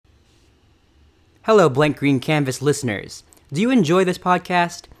Hello, Blank Green Canvas listeners. Do you enjoy this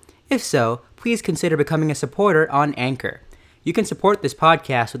podcast? If so, please consider becoming a supporter on Anchor. You can support this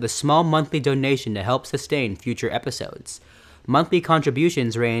podcast with a small monthly donation to help sustain future episodes. Monthly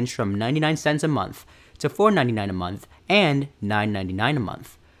contributions range from 99 cents a month to $4.99 a month and $9.99 a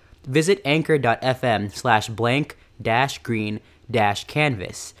month. Visit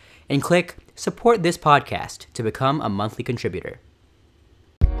anchor.fm/blank-green-canvas and click Support this podcast to become a monthly contributor.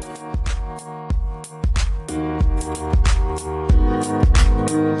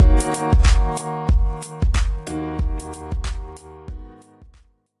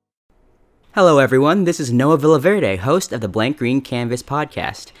 Hello everyone, this is Noah Villaverde, host of the Blank Green Canvas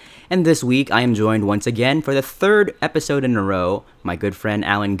podcast. And this week I am joined once again for the third episode in a row, my good friend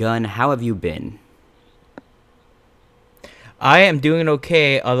Alan Gunn. How have you been? I am doing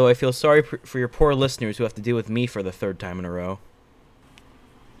okay, although I feel sorry for your poor listeners who have to deal with me for the third time in a row.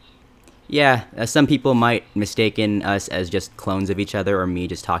 Yeah, some people might mistaken us as just clones of each other or me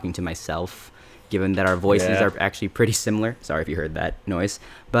just talking to myself, given that our voices are actually pretty similar. Sorry if you heard that noise.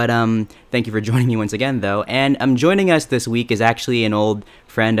 But thank you for joining me once again, though. And joining us this week is actually an old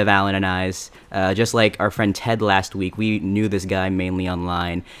friend of Alan and I's. Just like our friend Ted last week, we knew this guy mainly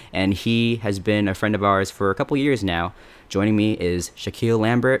online, and he has been a friend of ours for a couple years now. Joining me is Shaquille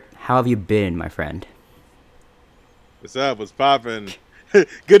Lambert. How have you been, my friend? What's up? What's poppin'?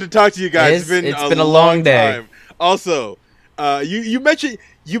 Good to talk to you guys. It's been a long day. Time. Also, you mentioned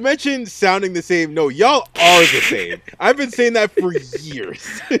sounding the same. No, y'all are the same. I've been saying that for years.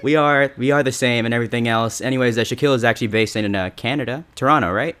 we are the same and everything else. Anyways, Shaquille is actually based in Canada,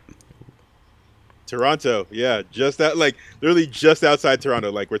 Toronto, right? Toronto, yeah, literally just outside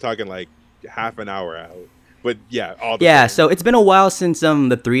Toronto. Like we're talking like half an hour out. But yeah, same. So it's been a while since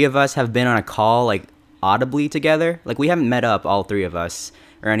the three of us have been on a call like audibly together. Like we haven't met up, all three of us,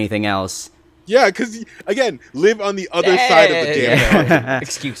 or anything else. Yeah, because again, live on the other side of the damn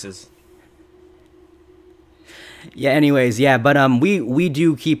Excuses. Yeah. Anyways, yeah, but we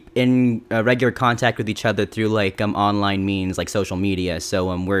do keep in regular contact with each other through like online means like social media.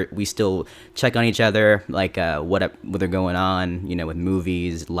 So we still check on each other, like what they're going on, with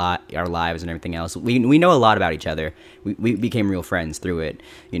movies, our lives and everything else. We know a lot about each other. We became real friends through it,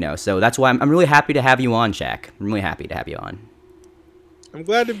 So that's why I'm really happy to have you on, Shaq. I'm really happy to have you on. I'm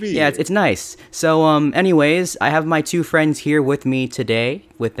glad to be Yeah, here. it's nice. So, anyways, I have my two friends here with me today,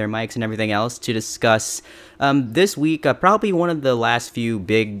 with their mics and everything else, to discuss this week probably one of the last few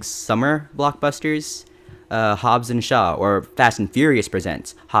big summer blockbusters, Hobbs and Shaw, or Fast and Furious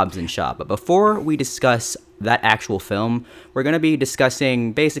presents Hobbs and Shaw. But before we discuss that actual film, we're going to be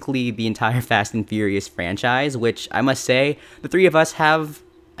discussing basically the entire Fast and Furious franchise, which I must say the three of us have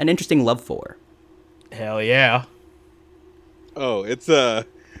an interesting love for. Hell yeah. Oh, it's a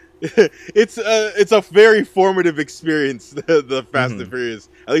very formative experience. The Fast and Furious,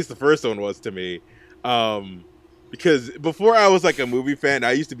 at least the first one was to me, because before I was like a movie fan,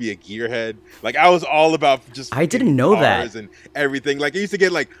 I used to be a gearhead. Like I was all about just I didn't know cars that and everything. Like I used to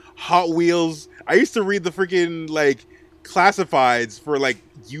get like Hot Wheels. I used to read the freaking like classifieds for like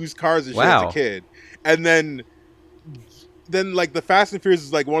used cars and shit as a kid, and then like the Fast and Furious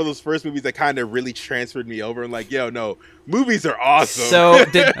is like one of those first movies that kind of really transferred me over and like, yo, no, movies are awesome. So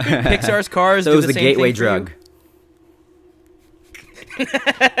did Pixar's Cars do it was the the same gateway thing for drug.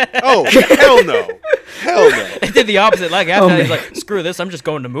 Oh, hell no. Hell no. It did the opposite. Like after that, he's like, screw this, I'm just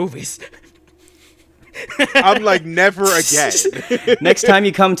going to movies. I'm like, never again. Next time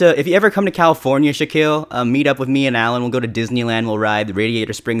if you ever come to California, Shaquille, meet up with me and Alan. We'll go to Disneyland. We'll ride the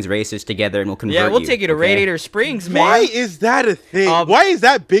Radiator Springs races together, and we'll convert you. Yeah, we'll take you to Radiator Springs, man. Why is that a thing? Why is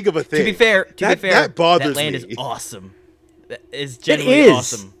that big of a thing? To be fair, that bothers that land me. is awesome. That is It genuinely is.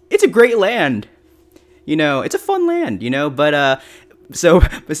 awesome. It's a great land. It's a fun land, but so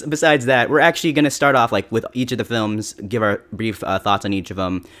besides that, we're actually going to start off like with each of the films, give our brief thoughts on each of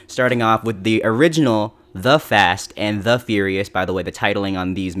them, starting off with the original The Fast and The Furious. By the way, the titling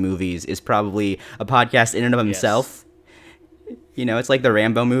on these movies is probably a podcast in and of himself. Yes. It's like the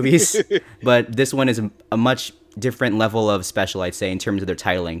Rambo movies, but this one is a much different level of special, I'd say, in terms of their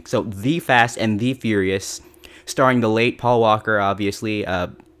titling. So The Fast and The Furious, starring the late Paul Walker, obviously,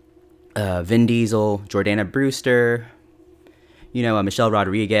 Vin Diesel, Jordana Brewster, Michelle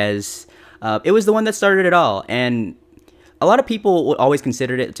Rodriguez. It was the one that started it all, and a lot of people always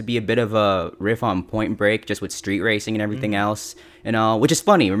considered it to be a bit of a riff on Point Break, just with street racing and everything else, and all, which is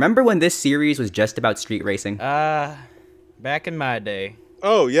funny. Remember when this series was just about street racing? Back in my day.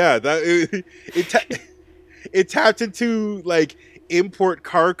 Oh yeah, it tapped into like import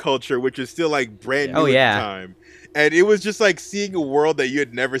car culture, which is still like brand new at the time. and it was just like seeing a world that you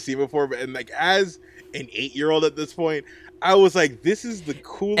had never seen before. And like as an 8-year-old at this point, I was like, "This is the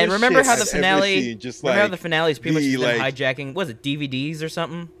coolest." And remember shit how the I've ever finale? seen. Just remember like how the finale is pretty much just them like, hijacking. Was it DVDs or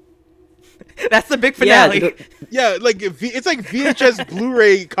something? That's the big finale. Yeah, like it's like VHS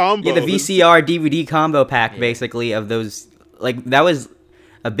Blu-ray combo. Yeah, the VCR DVD combo pack, basically, of those. Like, that was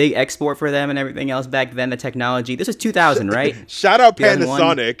a big export for them and everything else back then, the technology. This was 2000, right? Shout out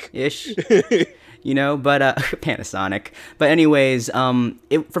Panasonic-ish. You know, but Panasonic. But anyways,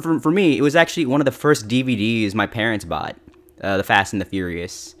 for me, it was actually one of the first DVDs my parents bought, The Fast and the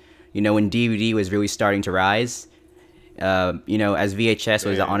Furious. You know, when DVD was really starting to rise, you know, as VHS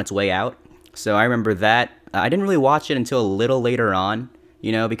was on its way out. So I remember that. I didn't really watch it until a little later on,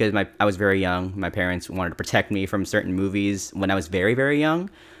 you know, because I was very young. My parents wanted to protect me from certain movies when I was very, very young.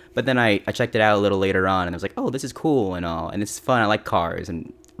 But then I checked it out a little later on, and I was like, oh, this is cool and all. And it's fun. I like cars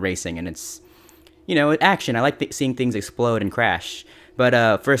and racing, and it's, you know, action. I like seeing things explode and crash.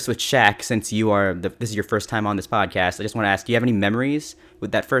 But first with Shaq, since this is your first time on this podcast, I just want to ask, do you have any memories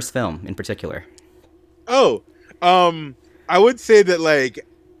with that first film in particular? Oh, I would say that, like,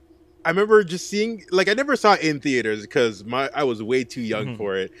 I remember just seeing, like, I never saw it in theaters because I was way too young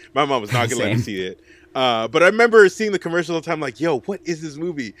for it. My mom was not going to let me see it. But I remember seeing the commercial all the time, like, yo, what is this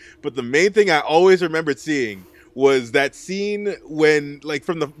movie? But the main thing I always remembered seeing was that scene when, like,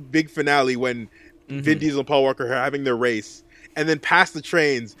 from the big finale when Vin Diesel and Paul Walker are having their race. And then past the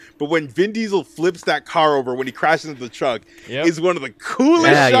trains, but when Vin Diesel flips that car over when he crashes into the truck, is one of the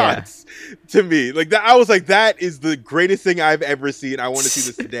coolest shots to me. Like that, I was like, that is the greatest thing I've ever seen. I want to see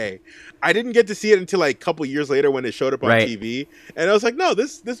this today. I didn't get to see it until like a couple years later when it showed up on TV, and I was like, no,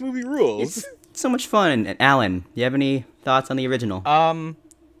 this movie rules. It's so much fun. And Alan, you have any thoughts on the original?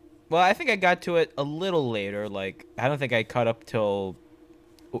 Well, I think I got to it a little later. Like, I don't think I caught up till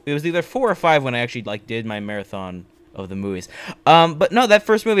it was either 4 or 5 when I actually like did my marathon of the movies. But no, that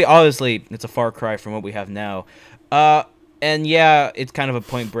first movie, obviously, it's a far cry from what we have now. And yeah, it's kind of a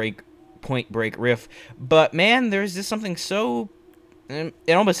point break riff. But man, there's just something so,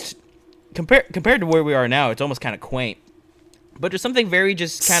 it almost compared to where we are now, it's almost kind of quaint. But there's something very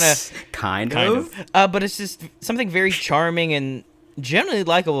just kind of. But it's just something very charming and generally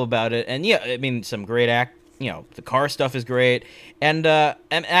likable about it. And yeah, I mean, some great you know, the car stuff is great, and I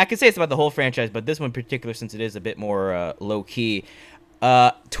can say it's about the whole franchise, but this one in particular, since it is a bit more low key.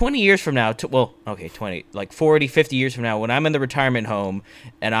 20 years from now, 20, like 40, 50 years from now, when I'm in the retirement home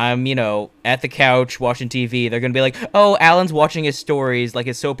and I'm, you know, at the couch watching TV, they're gonna be like, oh, Alan's watching his stories, like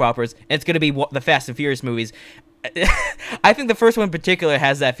his soap operas, and it's gonna be the Fast and Furious movies. I think the first one in particular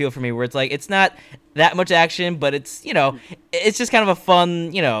has that feel for me, where it's like it's not that much action, but it's, you know, it's just kind of a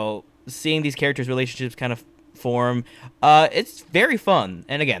fun, you know, seeing these characters' relationships kind of form. It's very fun,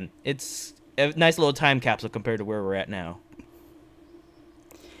 and again, it's a nice little time capsule compared to where we're at now.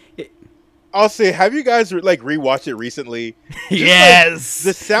 I'll say, have you guys like rewatched it recently? Yes.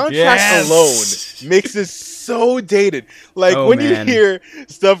 Like, the soundtrack alone makes this so dated. Like when you hear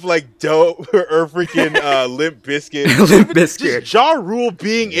stuff like "Dope" or freaking Limp Bizkit, Limp Bizkit, just Ja Rule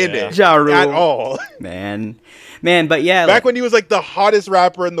being in it, Ja Rule at all, man. But yeah, back when he was like the hottest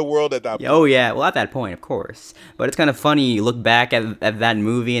rapper in the world at that point. Oh yeah, well at that point, of course. But it's kind of funny, you look back at that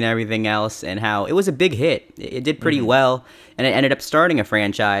movie and everything else, and how it was a big hit. It did pretty well, and it ended up starting a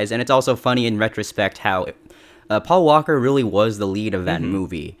franchise. And it's also funny in retrospect how Paul Walker really was the lead of that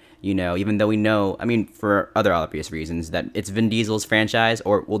movie. You know, even though we know, I mean, for other obvious reasons, that it's Vin Diesel's franchise,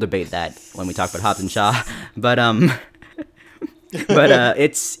 or we'll debate that when we talk about Hobbs and Shaw. But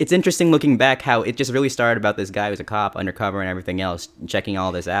it's interesting looking back how it just really started about this guy who's a cop undercover and everything else, checking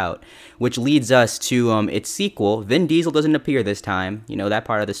all this out, which leads us to its sequel. Vin Diesel doesn't appear this time. You know, that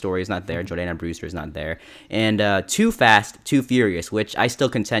part of the story is not there. Jordana Brewster is not there. And Too Fast, Too Furious, which I still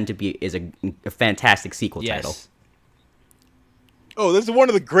contend to be is a fantastic sequel title. Oh, this is one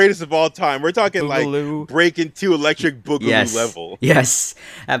of the greatest of all time. We're talking Boogaloo. Like Breaking 2 Electric Boogaloo level. Yes,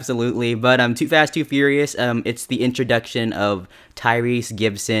 absolutely. But Too Fast, Too Furious, it's the introduction of Tyrese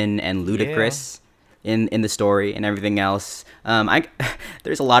Gibson and Ludacris in the story and everything else.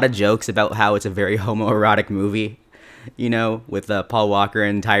 There's a lot of jokes about how it's a very homoerotic movie, you know, with Paul Walker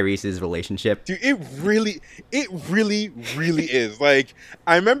and Tyrese's relationship. Dude, it really is. Like,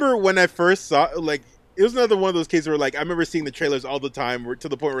 I remember when I first saw, like, it was another one of those cases where, like, I remember seeing the trailers all the time, to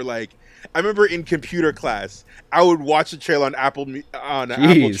the point where, like, I remember in computer class, I would watch the trailer on Apple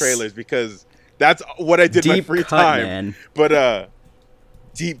trailers because that's what I did in my free time. Man. But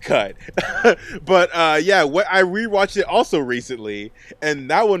deep cut. But yeah, I rewatched it also recently, and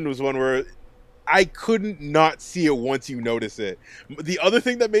that one was one where I couldn't not see it once you notice it. The other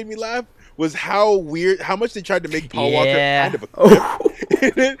thing that made me laugh was how much they tried to make Paul Walker Yeah. kind of a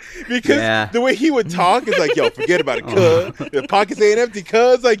crip. Because the way he would talk is like, yo, forget about it, cuz. The pockets ain't empty,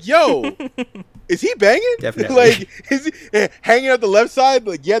 cuz. Like, yo, is he banging? Definitely. Like, is he hanging out the left side?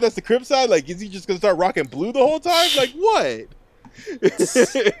 Like, yeah, that's the crip side. Like, is he just gonna start rocking blue the whole time? Like, what?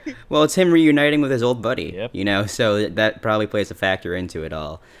 Well, it's him reuniting with his old buddy, Yep. you know, so that probably plays a factor into it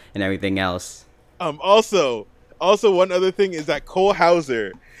all and everything else. Also, one other thing is that Cole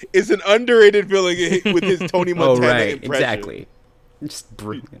Hauser is an underrated villain with his Tony Montana impression. Exactly. Just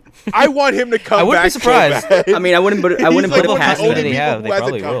brilliant. I want him to come back. I wouldn't be surprised. So bad. I mean, I wouldn't put it past him. They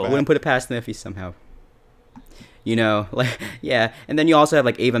probably will. I wouldn't put it past them if he somehow, you know, like, yeah. And then you also have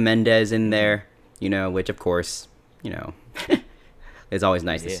like Ava Mendez in there, you know, which of course, you know, is always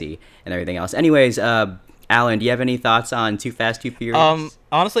nice to see and everything else. Anyways, Alan, do you have any thoughts on Too Fast, Too Furious?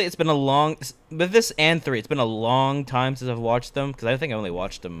 Honestly, it's been a long, with this and 3, it's been a long time since I've watched them, because I think I only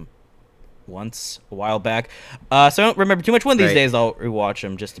watched them once a while back. So I don't remember too much. One of these days I'll rewatch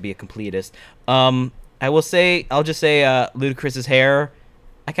them just to be a completist. I'll just say Ludacris's hair,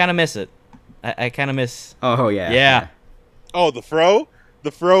 I kind of miss it. I kind of miss. Oh yeah. Oh, the fro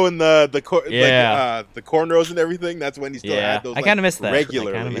and the cornrows and everything. That's when he still had those. I kind of miss that.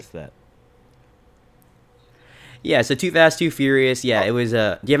 Regularly. I kind of miss that. Yeah. So Too Fast, Too Furious. Yeah, it was. Do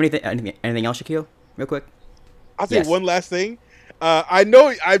you have anything else, Shaquille? Real quick. I'll say one last thing. I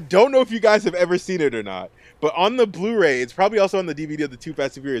don't know if you guys have ever seen it or not, but on the Blu-ray, it's probably also on the DVD of the Too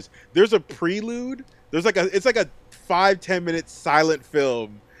Fast, Too Furious. There's a prelude. It's like a 5-10 minute silent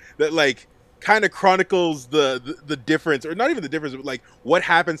film that like kind of chronicles the difference, or not even the difference, but like what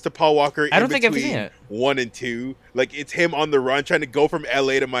happens to Paul Walker. I don't think I've seen it. 1 and 2, like it's him on the run trying to go from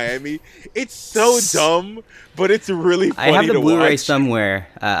LA to Miami. It's so dumb, but it's really funny. I have the Blu-ray watch. somewhere.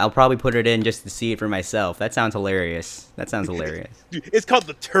 I'll probably put it in just to see it for myself. That sounds hilarious. Dude, it's called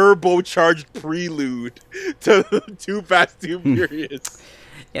the turbocharged prelude to Too Fast, Too Furious.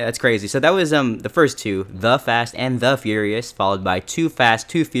 Yeah, that's crazy. So that was the first two, The Fast and The Furious, followed by Too Fast,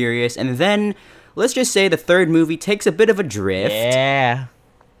 Too Furious, and then let's just say the third movie takes a bit of a drift. Yeah.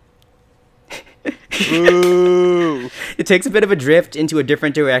 Ooh. It takes a bit of a drift into a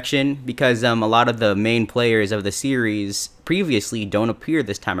different direction because a lot of the main players of the series previously don't appear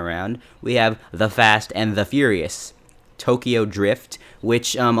this time around. We have The Fast and The Furious. Tokyo Drift,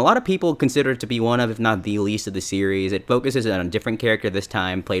 which a lot of people consider to be one of, if not the least of the series. It focuses on a different character this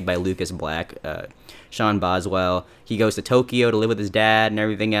time, played by Lucas Black, Sean Boswell. He goes to Tokyo to live with his dad and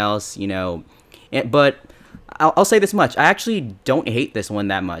everything else, you know. But I'll say this much. I actually don't hate this one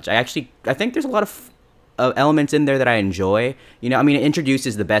that much. I think there's a lot of elements in there that I enjoy. You know, I mean, it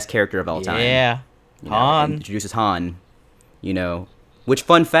introduces the best character of all time. Yeah. Han. It introduces Han, you know. Which,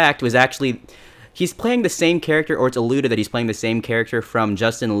 fun fact, was actually... He's playing the same character, or it's alluded that he's playing the same character from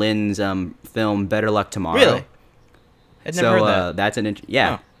Justin Lin's film Better Luck Tomorrow. Really? I'd never heard that. That's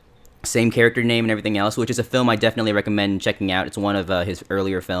same character name and everything else, which is a film I definitely recommend checking out. It's one of his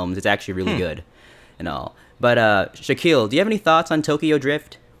earlier films. It's actually really good and all. But Shaquille, do you have any thoughts on Tokyo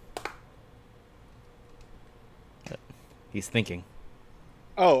Drift? He's thinking.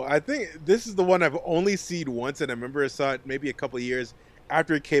 Oh, I think this is the one I've only seen once, and I remember I saw it maybe a couple of years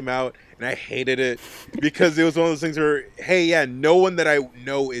after it came out, and I hated it because it was one of those things where, hey, yeah, no one that I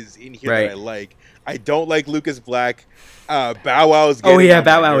know is in here that I like. I don't like Lucas Black. Bow Wow is getting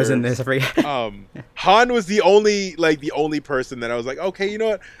Bow Wow was in this. I forget. Han was the only person that I was like, okay, you know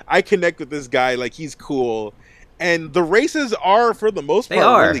what? I connect with this guy. Like, he's cool. And the races are, for the most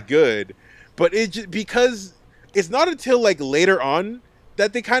part, really good. But it just, because it's not until like later on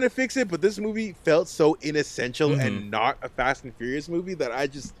that they kind of fix it, but this movie felt so inessential and not a Fast and Furious movie that I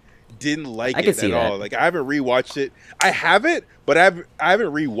just didn't like it at all. Like, I haven't rewatched it. I have it, but I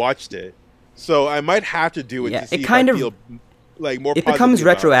haven't rewatched it. So I might have to do it to see if I feel like more. It becomes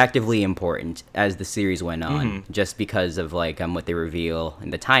retroactively important as the series went on, just because of like what they reveal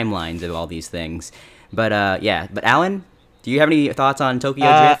and the timelines of all these things. But But Alan, do you have any thoughts on Tokyo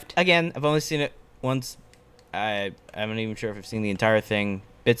Drift? Again, I've only seen it once. I'm not even sure if I've seen the entire thing,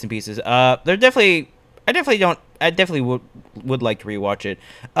 bits and pieces. I definitely would like to rewatch it.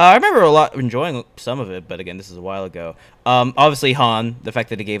 I remember enjoying some of it, but again, this is a while ago. Obviously Han, the fact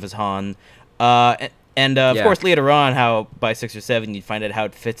that it gave us Han, of course later on how by 6 or 7 you'd find out how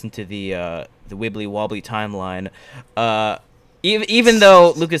it fits into the wibbly wobbly timeline. Even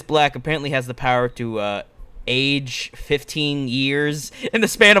though Lucas Black apparently has the power to age 15 years in the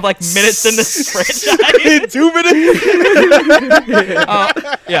span of like minutes in this franchise. 2 minutes.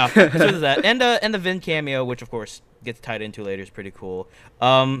 So there's that, and the Vin cameo, which of course gets tied into later, is pretty cool.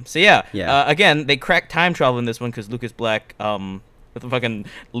 Again, they cracked time travel in this one because Lucas Black with fucking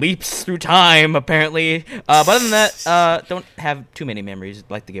leaps through time, apparently. But other than that, don't have too many memories.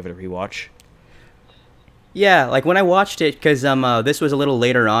 I'd like to give it a rewatch. Yeah, like when I watched it, because this was a little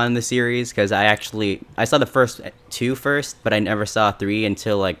later on in the series, because I saw the first two first, but I never saw 3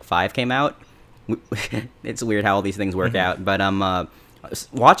 until like 5 came out. It's weird how all these things work out, but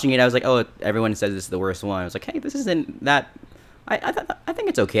watching it, I was like, oh, everyone says this is the worst one. I was like, hey, this isn't that. I think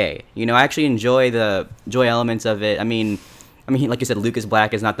it's okay. You know, I actually enjoy the joy elements of it. I mean, like you said, Lucas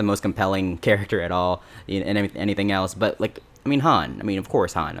Black is not the most compelling character at all, and anything else. But like, I mean, Han. I mean, of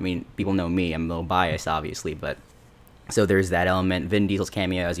course, Han. I mean, people know me. I'm a little biased, obviously, but so there's that element. Vin Diesel's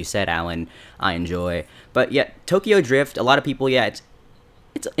cameo, as you said, Alan, I enjoy. But yeah, Tokyo Drift. A lot of people, yeah,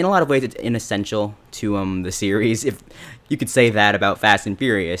 it's in a lot of ways it's inessential to the series, if you could say that about Fast and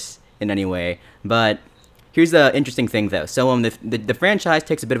Furious in any way. But here's the interesting thing, though. So the franchise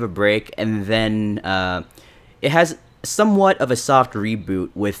takes a bit of a break, and then it has somewhat of a soft reboot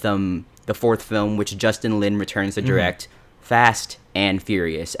with the fourth film, which Justin Lin returns to direct, Fast and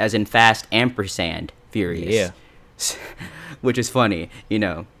Furious, as in Fast ampersand Furious. Yeah. Which is funny, you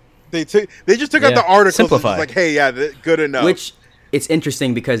know. They just took out the articles and was like, hey, yeah, good enough. Which it's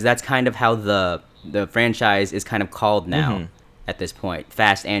interesting because that's kind of how the franchise is kind of called now at this point,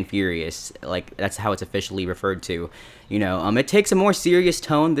 Fast and Furious. Like that's how it's officially referred to. You know, it takes a more serious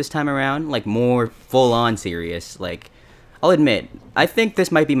tone this time around, like more full on serious. Like I'll admit, I think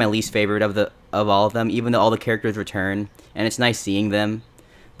this might be my least favorite of all of them, even though all the characters return and it's nice seeing them.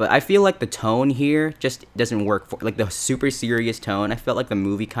 But I feel like the tone here just doesn't work for like the super serious tone. I felt like the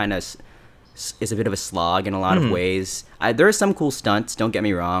movie kind of is a bit of a slog in a lot of ways. There are some cool stunts, don't get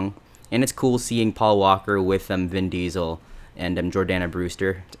me wrong, and it's cool seeing Paul Walker with Vin Diesel and Jordana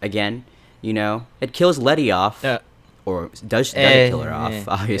Brewster again. You know, it kills Letty off, or does it kill her off?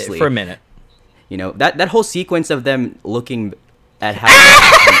 Obviously, for a minute. You know that whole sequence of them looking at how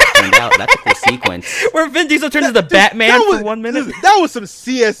it turned out. That's a cool sequence. Where Vin Diesel turns into Batman for 1 minute. That was some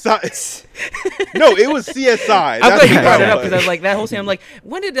CSI. No, it was CSI. I'm glad you brought it up because I was like that whole scene. I'm like,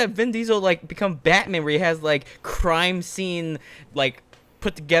 when did that Vin Diesel like become Batman? Where he has like crime scene like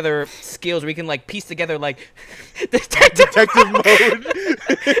put together skills where he can like piece together like detective mode.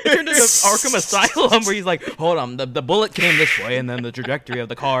 It turned into Arkham Asylum where he's like, hold on, the bullet came this way and then the trajectory of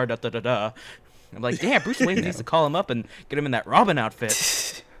the car. Da da da da. I'm like, damn, Bruce Wayne needs to call him up and get him in that Robin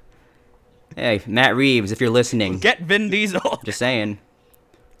outfit. Hey, Matt Reeves, if you're listening, get Vin Diesel. Just saying.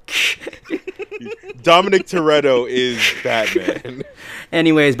 Dominic Toretto is Batman.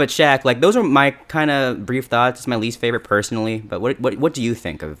 Anyways, but Shaq, like those are my kind of brief thoughts. It's my least favorite personally. But what do you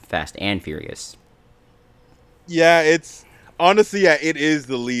think of Fast and Furious? Yeah, it's honestly, it is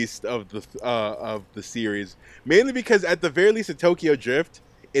the least of the series. Mainly because at the very least in Tokyo Drift,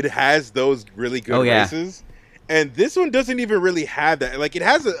 it has those really good races, and this one doesn't even really have that. Like it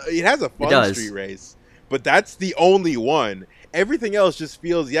has a fun street race, but that's the only one. Everything else just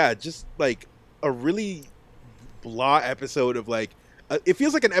feels just like a really blah episode of like it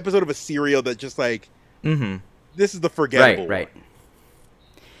feels like an episode of a serial that just like this is the forgettable right.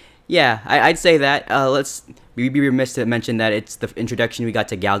 Yeah, I'd say that. We'd be remiss to mention that it's the introduction we got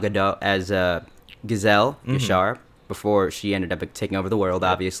to Gal Gadot as Gazelle Gashar before she ended up taking over the world,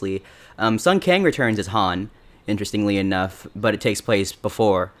 obviously. Sun Kang returns as Han, interestingly enough, but it takes place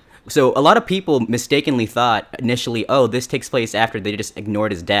before. So a lot of people mistakenly thought initially, oh, this takes place after they just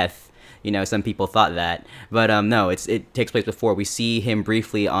ignored his death. You know, some people thought that. But no, it takes place before. We see him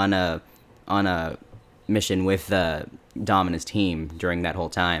briefly on a mission with Dom and his team during that whole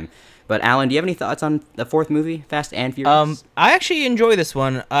time. But Alan, do you have any thoughts on the fourth movie, Fast and Furious? I actually enjoy this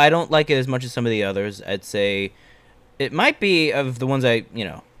one. I don't like it as much as some of the others. I'd say it might be of the ones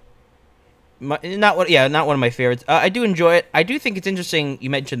not one of my favorites. I do enjoy it. I do think it's interesting. You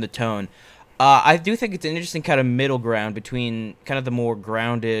mentioned the tone. I do think it's an interesting kind of middle ground between kind of the more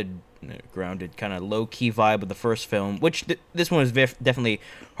grounded kind of low-key vibe of the first film, which this one is definitely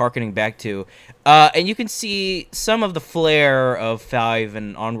harkening back to. And you can see some of the flair of 5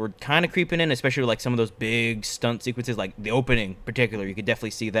 and onward kind of creeping in, especially with, like, some of those big stunt sequences, like the opening in particular. You could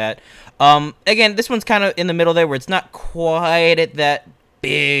definitely see that. Again, this one's kind of in the middle there, where it's not quite at that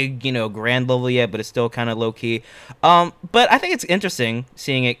big, grand level yet, but it's still kind of low-key. But I think it's interesting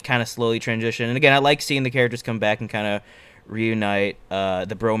seeing it kind of slowly transition. And again, I like seeing the characters come back and kind of reunite,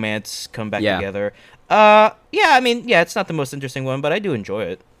 the bromance come back together. It's not the most interesting one, but I do enjoy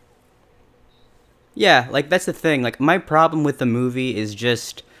it. Yeah, like that's the thing. Like my problem with the movie is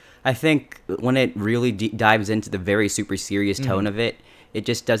just, I think when it really dives into the very super serious tone of it, it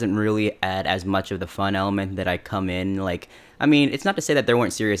just doesn't really add as much of the fun element that I come in. Like, I mean, it's not to say that there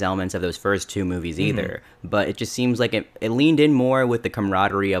weren't serious elements of those first two movies either, but it just seems like it leaned in more with the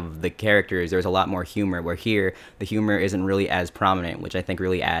camaraderie of the characters. There's a lot more humor, where here, the humor isn't really as prominent, which I think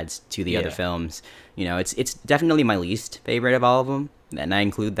really adds to the other films. You know, it's definitely my least favorite of all of them, and I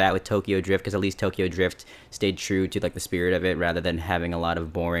include that with Tokyo Drift, because at least Tokyo Drift stayed true to, like, the spirit of it, rather than having a lot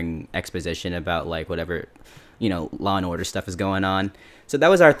of boring exposition about, like, whatever, you know, Law and Order stuff is going on. So that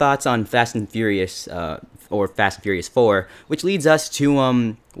was our thoughts on Fast and Furious, or Fast and Furious 4, which leads us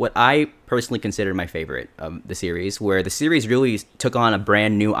to what I personally consider my favorite of the series, where the series really took on a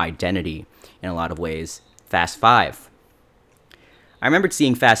brand new identity in a lot of ways. Fast 5. I remembered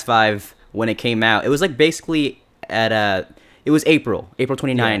seeing Fast 5 when it came out. It was like basically it was April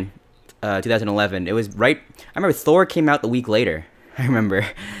 29, 2011. It was right, I remember Thor came out the week later. I remember,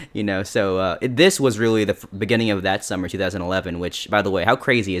 you know, so this was really the beginning of that summer, 2011, which, by the way, how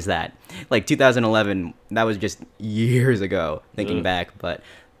crazy is that? Like, 2011, that was just years ago, thinking back, but...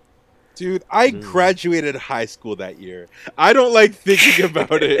 Dude, I graduated high school that year. I don't like thinking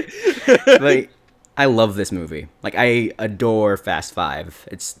about it. Like, I love this movie. Like, I adore Fast 5.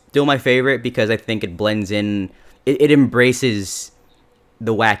 It's still my favorite because I think it blends in, it embraces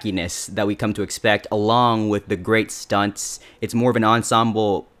the wackiness that we come to expect, along with the great stunts. It's more of an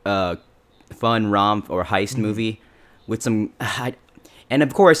ensemble, fun romp or heist movie with some, and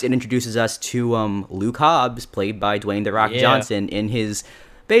of course it introduces us to Luke Hobbs, played by Dwayne "The Rock" Johnson, in his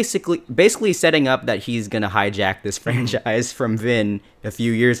basically setting up that he's gonna hijack this franchise from Vin a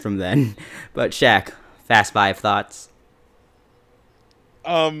few years from then. But Shaq, Fast 5 thoughts?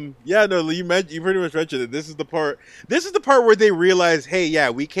 Yeah, no, you pretty much mentioned it. This is the part where they realize, hey,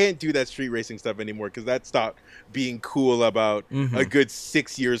 yeah, we can't do that street racing stuff anymore, because that stopped being cool about a good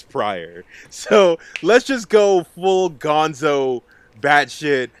 6 years prior. So let's just go full gonzo,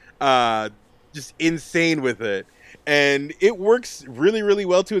 batshit, just insane with it. And it works really, really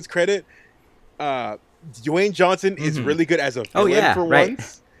well, to its credit. Dwayne Johnson is really good as a villain for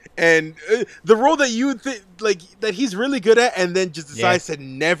once. And the role that you think, like, that he's really good at, and then just decides to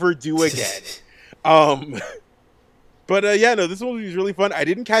never do again. But yeah, no, this movie was really fun. I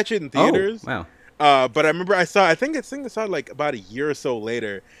didn't catch it in theaters. Oh, wow. But I remember I think I saw it like about a year or so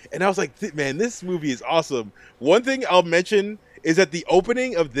later, and I was like, man, this movie is awesome. One thing I'll mention is that the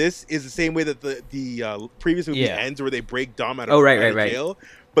opening of this is the same way that the previous movie ends, where they break Dom out of jail.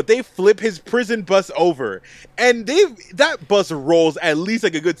 But they flip his prison bus over, and that bus rolls at least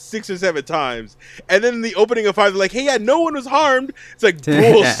like a good 6 or 7 times. And then in the opening of 5, they're like, hey, yeah, no one was harmed. It's like,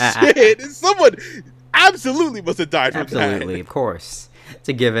 bullshit. Someone absolutely must have died from that. Absolutely, of course. It's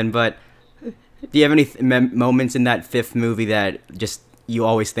a given. But do you have any moments in that 5th movie that just you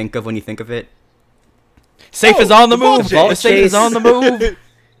always think of when you think of it? Safe is on the move. The safe is on the move.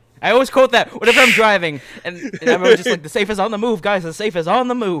 I always quote that whenever I'm driving, and I'm just like, the safe is on the move, guys. The safe is on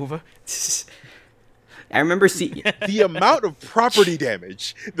the move. I remember seeing the amount of property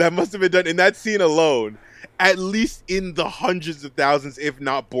damage that must have been done in that scene alone, at least in the hundreds of thousands, if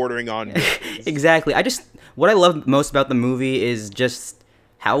not bordering on millions. Exactly. What I love most about the movie is just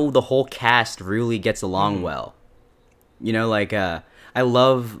how the whole cast really gets along well. You know, like, I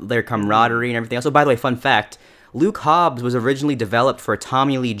love their camaraderie and everything else. Oh, by the way, fun fact. Luke Hobbs was originally developed for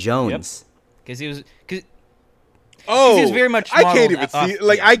Tommy Lee Jones. Because he was very much I can't even see it.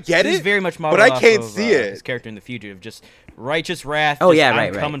 Like, I get it. He's very much modeled but I can't off of, see it. His character in The Fugitive, just righteous wrath. Oh, just, yeah,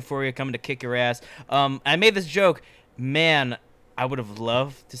 I'm coming for you, coming to kick your ass. I made this joke. Man, I would have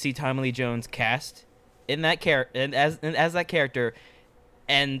loved to see Tommy Lee Jones cast in that as that character,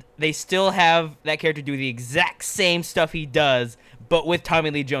 and they still have that character do the exact same stuff he does, but with Tommy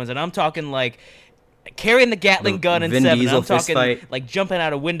Lee Jones. And I'm talking like carrying the Gatling gun in Vin 7. Diesel I'm talking fight. like jumping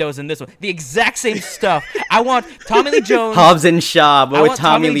out of windows in this one. The exact same stuff. I want Tommy Lee Jones. Hobbs and Shaw, but I with want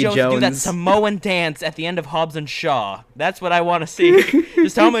Tommy Lee Jones Jones. to do that Samoan dance at the end of Hobbs and Shaw. That's what I want to see.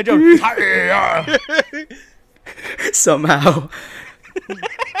 Just Tommy Lee Jones. Somehow.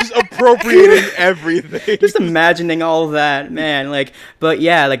 Just appropriating everything. Just imagining all of that, man. Like, but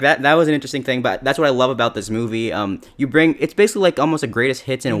yeah, like that was an interesting thing. But that's what I love about this movie. It's basically like almost a greatest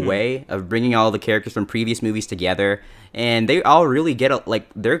hits in a way of bringing all the characters from previous movies together, and they all really get like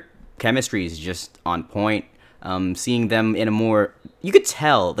their chemistry is just on point. Seeing them in a more, you could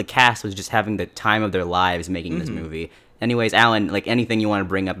tell the cast was just having the time of their lives making this movie. Anyways, Alan, like anything you want to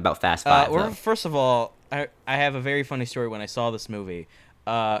bring up about Fast 5? Well, first of all, I have a very funny story when I saw this movie,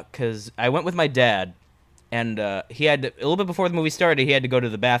 because I went with my dad, and he had to, a little bit before the movie started, he had to go to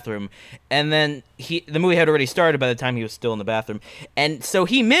the bathroom, and then the movie had already started by the time he was still in the bathroom, and so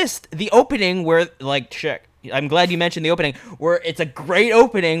he missed the opening where, like, check, I'm glad you mentioned the opening, where it's a great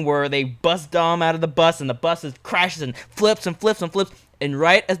opening where they bust Dom out of the bus and the bus crashes and flips and flips and flips. And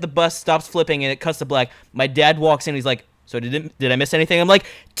right as the bus stops flipping and it cuts to black, my dad walks in. He's like, "So did I miss anything?" I'm like,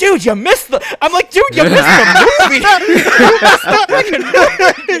 "Dude, you missed the." I'm like, "Dude, you missed the movie." You missed the freaking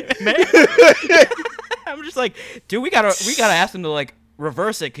movie, man. I'm just like, "Dude, we gotta ask him to like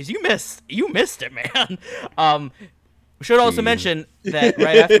reverse it because you missed it, man." We should also mention that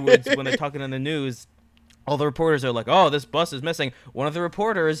right afterwards, when they're talking in the news, all the reporters are like, "Oh, this bus is missing." One of the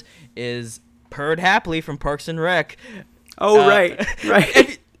reporters is Perd Hapley from Parks and Rec. Oh, right.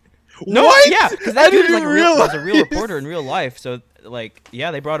 No, what? Yeah, because that dude was a real realize. reporter in real life. So, like,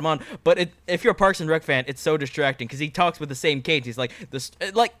 yeah, they brought him on. But if you're a Parks and Rec fan, it's so distracting because he talks with the same cadence. He's like,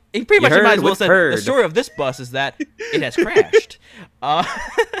 he pretty much might as well say the story of this bus is that it has crashed.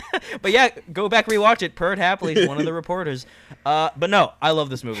 But yeah, go back rewatch it. Perd Hapley is one of the reporters. But no, I love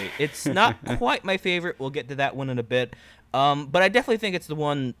this movie. It's not quite my favorite. We'll get to that one in a bit. But I definitely think it's the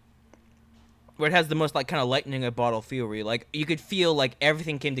one where it has the most like kind of lightning in a bottle feel, where you could feel like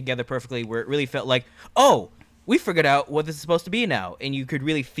everything came together perfectly, where it really felt like, oh, we figured out what this is supposed to be now, and you could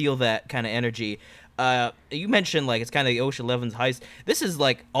really feel that kind of energy. You mentioned like it's kind of the Ocean 11's heist. This is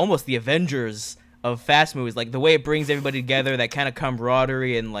like almost the Avengers of fast movies, like the way it brings everybody together, that kind of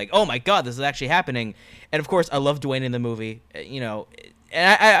camaraderie, and like, oh my god, this is actually happening. And of course, I love Dwayne in the movie, and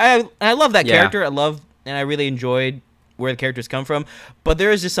I love that character. I really enjoyed where the characters come from, but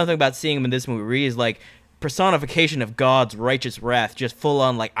there is just something about seeing him in this movie where he is like personification of God's righteous wrath, just full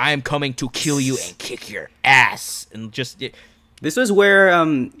on like, I am coming to kill you and kick your ass, and just this was where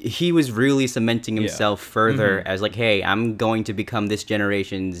he was really cementing himself further as like, hey, I'm going to become this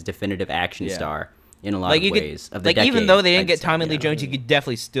generation's definitive action star in a lot of ways of the decade. Even though they didn't get Tommy Lee Jones, you could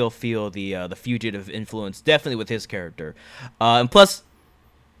definitely still feel the fugitive influence, definitely with his character, and plus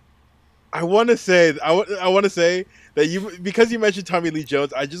I want to say that because you mentioned Tommy Lee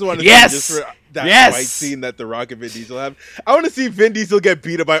Jones, I just want to say just for that fight scene that The Rock and Vin Diesel have, I want to see Vin Diesel get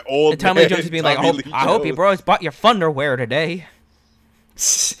beat up by old. And Tommy Lee Jones is being like, I hope you bros bought your underwear today.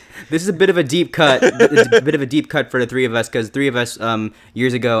 This is a bit of a deep cut. It's a bit of a deep cut for the three of us, because three of us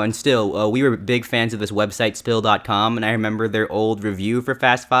years ago, and still, we were big fans of this website, Spill.com, and I remember their old review for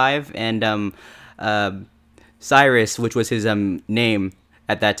Fast Five, and Cyrus, which was his name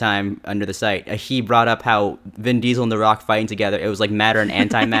at that time under the site, he brought up how Vin Diesel and The Rock fighting together, it was like matter and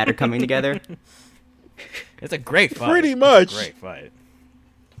antimatter coming together. It's a great fight. Pretty much. It's a great fight.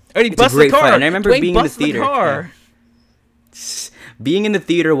 And he busts the car. Fight. And I remember Dwayne being in the theater. Being in the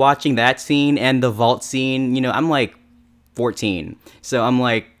theater watching that scene and the vault scene, I'm like 14. So I'm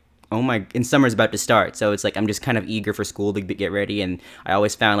like, oh my, and summer's about to start. So it's like, I'm just kind of eager for school to get ready. And I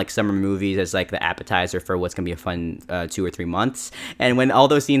always found like summer movies as like the appetizer for what's going to be a fun 2 or 3 months. And when all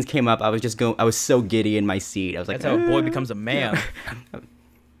those scenes came up, I was so giddy in my seat. I was like, that's how a boy becomes a man.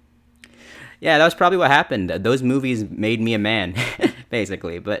 Yeah, that was probably what happened. Those movies made me a man,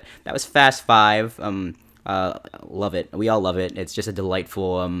 basically. But that was Fast Five. Love it. We all love it. It's just a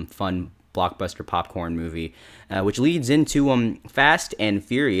delightful, fun blockbuster popcorn movie, which leads into Fast and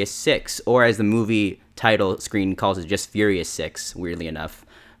Furious 6, or as the movie title screen calls it, just Furious 6, weirdly enough.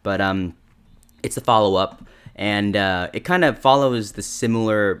 But it's the follow-up, and it kind of follows the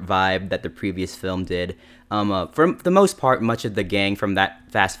similar vibe that the previous film did. For the most part, much of the gang from that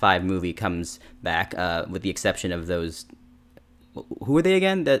Fast 5 movie comes back, with the exception of those... Who were they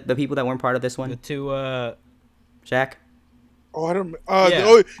again? The people that weren't part of this one? The two... Shaq? Oh, I don't... Yeah.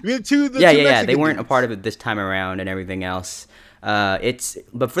 Oh, you mean the two Yeah. They weren't dudes. a part of it this time around and everything else.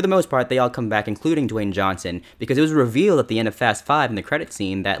 But for the most part, they all come back, including Dwayne Johnson, because it was revealed at the end of Fast 5 in the credit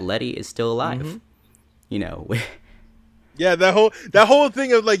scene that Letty is still alive. Mm-hmm. Yeah, that whole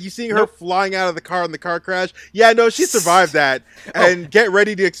thing of like you seeing her flying out of the car in the car crash. Yeah, no, she survived that, and get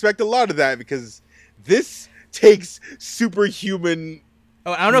ready to expect a lot of that, because this takes superhuman.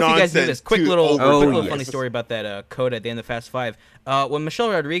 Oh, I don't know if you guys knew this. Quick little yes. funny story about that code at the end of Fast 5. When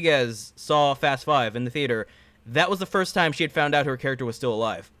Michelle Rodriguez saw Fast 5 in the theater, that was the first time she had found out her character was still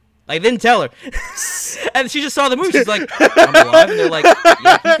alive. Like, they didn't tell her. And she just saw the movie. She's like, I'm alive. And they're like,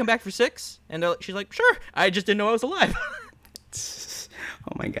 yeah, can you come back for 6? And she's like, sure. I just didn't know I was alive.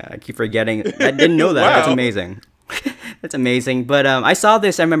 Oh my god, I keep forgetting. I didn't know that. Wow. That's amazing. That's amazing. But I saw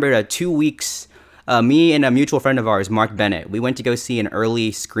this, I remember 2 weeks... me and a mutual friend of ours, Mark Bennett, we went to go see an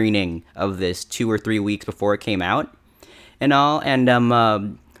early screening of this 2 or 3 weeks before it came out and all. And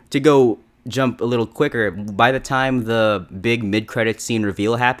to go jump a little quicker, by the time the big mid-credits scene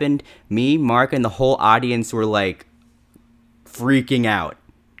reveal happened, me, Mark, and the whole audience were like freaking out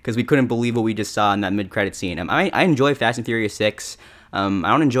because we couldn't believe what we just saw in that mid-credit scene. I enjoy Fast and Furious 6. I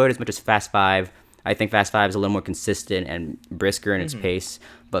don't enjoy it as much as Fast 5. I think Fast 5 is a little more consistent and brisker in its pace.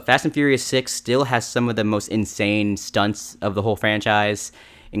 But Fast and Furious 6 still has some of the most insane stunts of the whole franchise,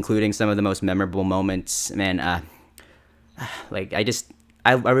 including some of the most memorable moments. Man, like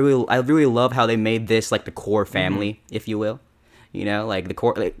I really love how they made this like the core family, if you will. You know, like the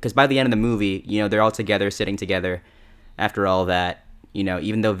core, because by the end of the movie, you know, they're all together, sitting together. After all that, you know,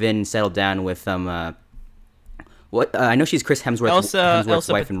 even though Vin settled down with I know she's Chris Hemsworth's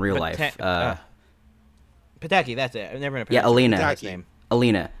wife in real life. Pataki, that's it. I've never Yeah, Alina. Pataki's name.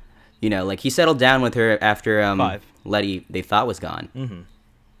 Alina. You know, like he settled down with her after 5. Letty they thought was gone.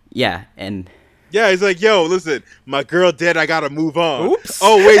 Yeah, and Yeah, he's like, yo, listen, my girl dead, I gotta move on. Oops.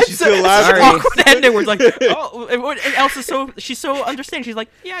 Oh wait, she's still alive. Sorry. Awkward ending where it's like, oh, and Elsa's she's so understanding. She's like,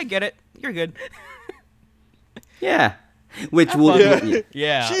 yeah, I get it. You're good. yeah, which will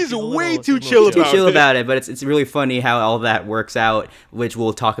Yeah. She's way too chill about it, but it's really funny how all that works out, which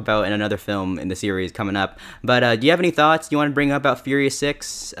we'll talk about in another film in the series coming up. But do you have any thoughts you want to bring up about Furious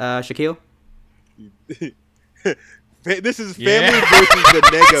 6, Shaquille? This is family versus the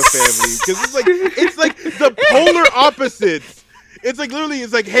nega family, because it's like the polar opposites. It's like literally,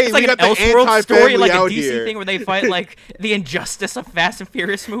 it's like, hey, it's like we got an the Elseworlds anti story, family like a out DC here. thing where they fight like the injustice of Fast and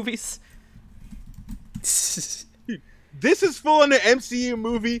Furious movies. This is full on an MCU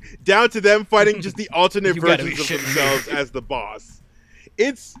movie, down to them fighting just the alternate versions of themselves as the boss.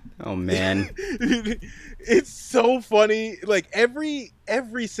 It's oh man, it's so funny. Like every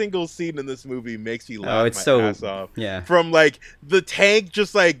single scene in this movie makes me laugh ass off. Yeah. From like the tank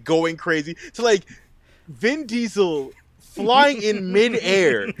just like going crazy to like Vin Diesel flying in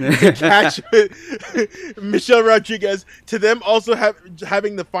midair to catch Michelle Rodriguez, to them also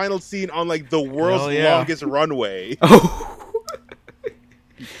having the final scene on like the world's longest runway. Oh.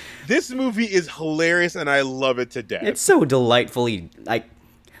 This movie is hilarious and I love it to death. It's so delightfully, like,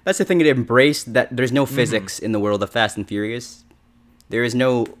 that's the thing, it embraced that there's no physics in the world of Fast and Furious. There's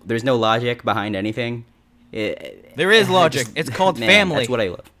no logic behind anything. There is logic. It's called family. That's what I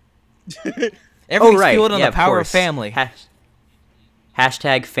love. Everything's fueled on the power of family.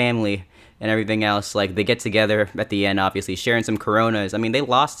 Hashtag family and everything else. Like, they get together at the end, obviously, sharing some Coronas. I mean, they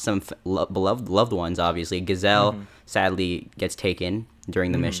lost some beloved loved ones, obviously. Gazelle, sadly, gets taken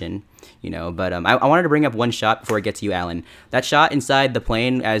during the mission, you know. But I wanted to bring up one shot before I get to you, Alan. That shot inside the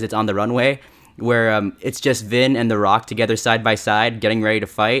plane as it's on the runway, where it's just Vin and The Rock together side by side, getting ready to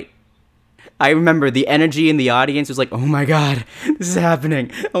fight. I remember the energy in the audience was like, oh my god, this is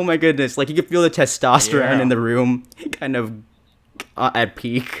happening. Oh my goodness. Like, you could feel the testosterone in the room kind of at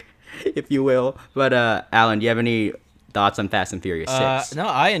peak, if you will. But, Alan, do you have any thoughts on Fast and Furious 6? No,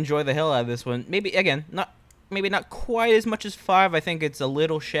 I enjoy the hell out of this one. Maybe not quite as much as 5. I think it's a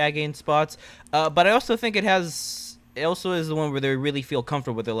little shaggy in spots. But I also think it also is the one where they really feel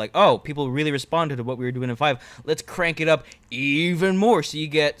comfortable with it. Like, oh, people really responded to what we were doing in 5. Let's crank it up even more. So you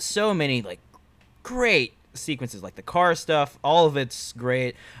get so many, like, great sequences. Like, the car stuff, all of it's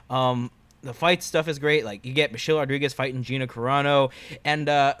great. The fight stuff is great. Like, you get Michelle Rodriguez fighting Gina Carano. And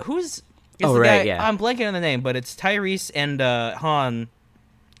who's... the guy? Yeah. I'm blanking on the name, but it's Tyrese and Han.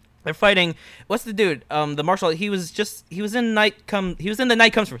 They're fighting. What's the dude? The martial. He was in the Night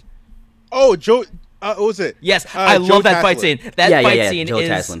Comes First. Oh, Joe. What was it? Yes, I love that Taslim. Fight scene. That fight scene Joe is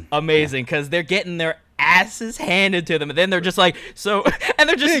Taslim. amazing because they're getting their asses handed to them, and then they're just like, so, and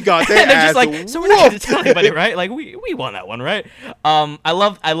they're just, they got their and they're ass just like, so we're not going to tell anybody, right? Like, we won that one, right? I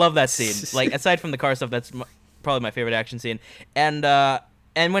love that scene. Like, aside from the car stuff, that's probably my favorite action scene. And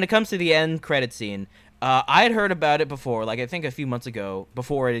when it comes to the end credit scene, I had heard about it before. Like, I think a few months ago,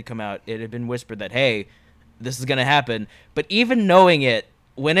 before it had come out, it had been whispered that, hey, this is gonna happen. But even knowing it,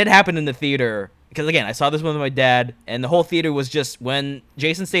 when it happened in the theater, because again, I saw this one with my dad, and the whole theater was just, when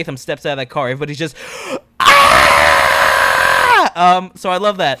Jason Statham steps out of that car, everybody's just, ah! So I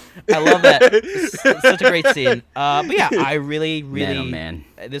love that. It's such a great scene. But yeah, I really, man.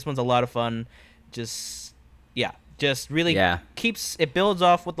 This one's a lot of fun. Just really keeps, it builds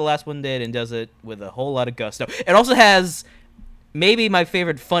off what the last one did and does it with a whole lot of gusto. It also has maybe my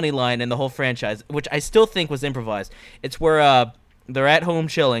favorite funny line in the whole franchise, which I still think was improvised. It's where they're at home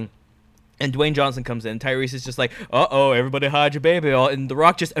chilling, and Dwayne Johnson comes in. Tyrese is just like, uh-oh, everybody hide your baby. And The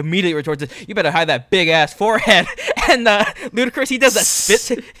Rock just immediately retorts, you better hide that big-ass forehead. And Ludacris, he does that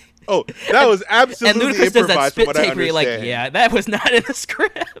spit. Oh, that was absolutely and Ludacris does that spit take where you're like, understand. yeah, that was not in the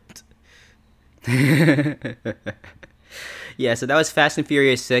script. Yeah, so that was Fast and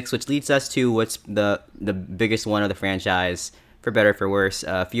Furious 6, which leads us to what's the biggest one of the franchise, for better or for worse,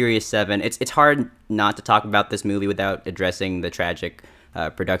 Furious 7. It's hard not to talk about this movie without addressing the tragic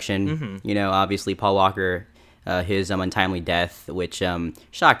production. You know, obviously Paul Walker his untimely death, which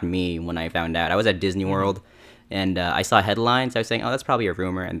shocked me when I found out. I was at Disney World, and I saw headlines. I was saying, "Oh, that's probably a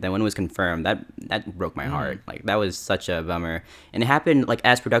rumor," and then when it was confirmed, that broke my heart. Like that was such a bummer, and it happened like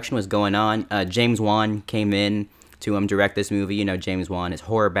as production was going on. James Wan came in to direct this movie. You know, James Wan, his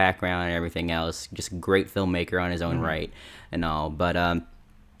horror background and everything else, just a great filmmaker on his own right and all. But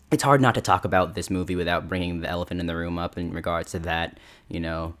it's hard not to talk about this movie without bringing the elephant in the room up in regards to that, you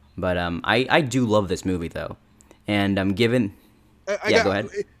know. But I do love this movie though, and given go ahead.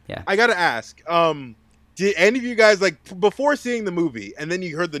 Yeah, I gotta ask. Did any of you guys, like, before seeing the movie and then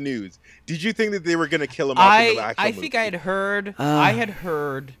you heard the news, did you think that they were gonna kill him off in the actual movie? think I had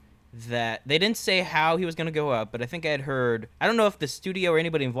heard that they didn't say how he was going to go up, but I think I had heard, I don't know if the studio or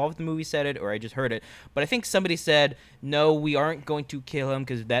anybody involved with the movie said it or I just heard it, but I think somebody said, no, we aren't going to kill him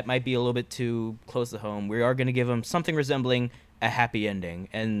because that might be a little bit too close to home. We are going to give him something resembling a happy ending.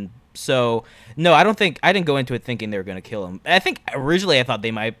 And so, no, I didn't go into it thinking they were going to kill him. I think originally I thought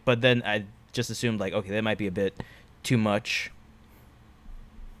they might, but then I just assumed, like, okay, that might be a bit too much.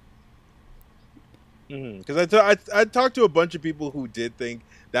 Because I talked to a bunch of people who did think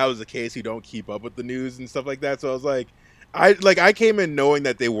that was the case, who don't keep up with the news and stuff like that. So I was like, I came in knowing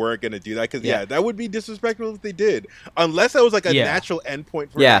that they weren't going to do that because that would be disrespectful if they did, unless that was like a natural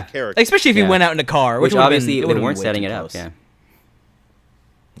endpoint for that character. Especially if he went out in a car, which obviously they weren't setting it up.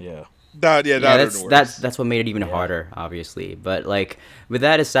 That's what made it even harder, obviously. But like with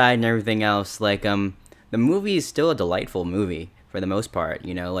that aside and everything else, like the movie is still a delightful movie for the most part.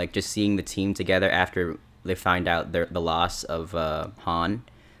 You know, like just seeing the team together after they find out the loss of Han.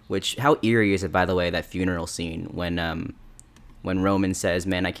 Which, how eerie is it, by the way, that funeral scene when Roman says,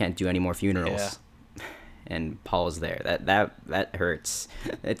 "Man, I can't do any more funerals," and Paul's there. That hurts.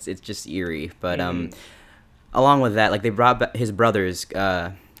 It's just eerie. But along with that, like they brought his brothers,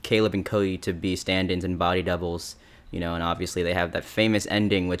 Caleb and Cody, to be stand-ins and body doubles. You know, and obviously they have that famous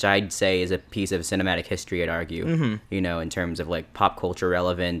ending, which I'd say is a piece of cinematic history. I'd argue. You know, in terms of like pop culture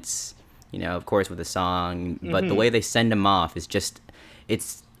relevance. You know, of course with the song, but the way they send him off is just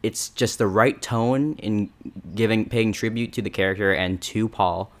it's just the right tone in paying tribute to the character and to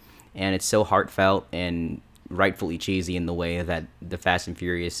Paul, and it's so heartfelt and rightfully cheesy in the way that the Fast and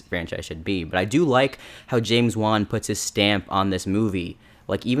Furious franchise should be. But I do like how James Wan puts his stamp on this movie.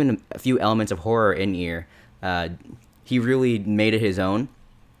 Like even a few elements of horror in here, he really made it his own,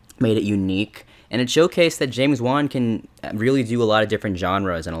 made it unique. And it showcased that James Wan can really do a lot of different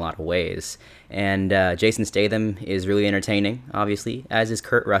genres in a lot of ways. And Jason Statham is really entertaining, obviously, as is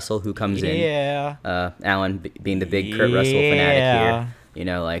Kurt Russell, who comes in. Alan being the big Kurt Russell fanatic here. You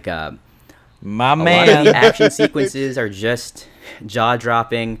know, like my man. A lot of the action sequences are just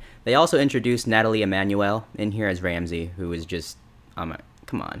jaw-dropping. They also introduced Natalie Emmanuel in here as Ramsey, who is just,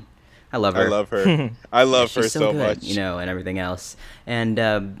 come on. I love her. I love her so good, much. You know, and everything else. And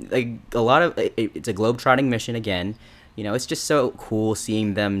like a lot of it's a globe-trotting mission again. You know, it's just so cool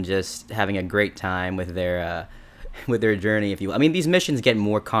seeing them just having a great time with their journey, if you will. I mean, these missions get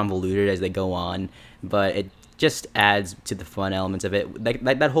more convoluted as they go on, but it just adds to the fun elements of it. Like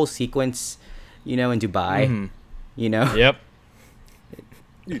that whole sequence, you know, in Dubai. You know. Yep.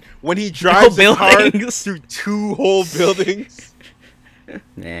 When he drives the car through 2 whole buildings.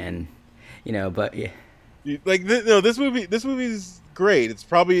 Man. You know, but yeah, like this movie's great. It's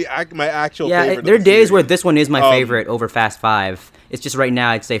probably my actual favorite. Yeah, there are days where this one is my favorite over Fast 5. It's just right now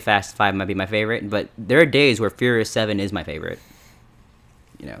I'd say Fast 5 might be my favorite, but there are days where Furious 7 is my favorite.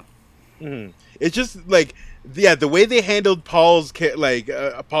 You know, it's just like the way they handled Paul's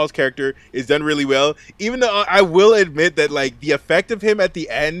character is done really well. Even though I will admit that like the effect of him at the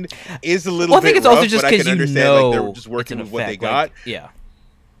end is a little. Well, I think bit it's rough, also just because like they were just working with what they got.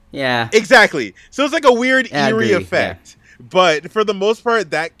 Yeah, exactly. So it's like a weird eerie effect, yeah. But for the most part,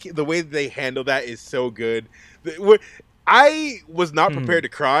 the way that they handle that is so good. I was not prepared to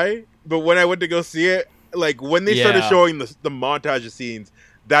cry, but when I went to go see it, like when they started showing the montage of scenes,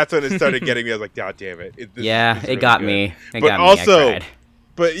 that's when it started getting me. I was like, God damn it! This is really got good. me. But also,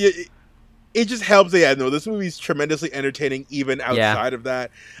 it just helps. Yeah, no, this movie's tremendously entertaining even outside of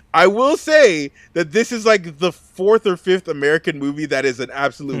that. I will say that this is like the 4th or 5th American movie that is an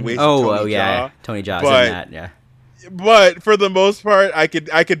absolute waste of Tony Jaa. Tony Jaa's in that, yeah. But for the most part, I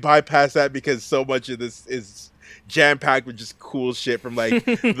could bypass that because so much of this is jam-packed with just cool shit from like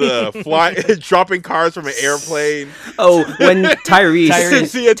the dropping cars from an airplane. Oh, when Tyrese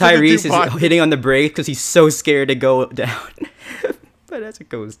is hitting on the brake because he's so scared to go down. But as it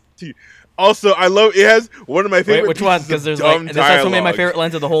goes. Also, I love it has one of my favorite. Wait, which one? Because there's that's one of my favorite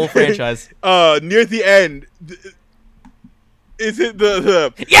lines of the whole franchise. Near the end, Is it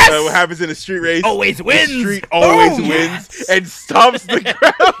the Yes! what happens in a street race? Always wins. The street always Boom! wins Yes! and stomps the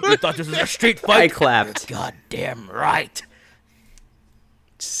ground. You thought this was a street I fight? clapped. God damn right.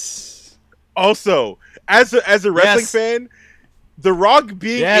 Also, as a wrestling Yes. fan, The Rock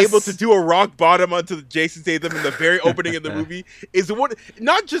being Yes. able to do a rock bottom onto Jason Statham in the very opening of the movie is what,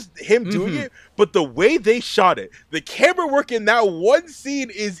 not just him doing it, but the way they shot it. The camera work in that one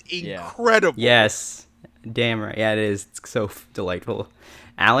scene is incredible. Yes. Damn right. Yeah, it is. It's so delightful.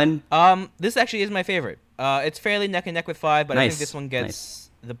 Alan? This actually is my favorite. It's fairly neck and neck with 5, but I think Nice. this one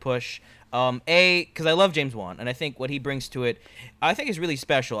gets the push. Because I love James Wan, and I think what he brings to it, I think is really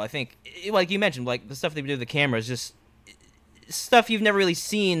special. I think, like you mentioned, like the stuff they do with the camera is just stuff you've never really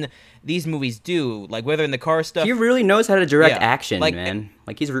seen these movies do. Like whether in the car stuff, He really knows how to direct Yeah. action, Like- man.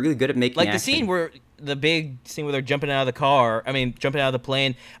 Like, he's really good at making like action. the scene where the big scene where they're jumping out of the car. I mean, jumping out of the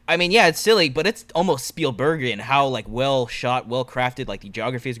plane. I mean, yeah, it's silly, but it's almost Spielbergian how like well shot, well crafted. Like the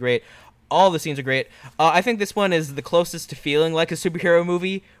geography is great. All the scenes are great. I think this one is the closest to feeling like a superhero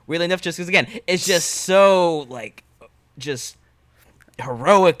movie. Really enough, just because again, it's just so like, just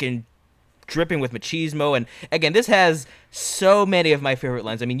heroic and dripping with machismo. And again, this has so many of my favorite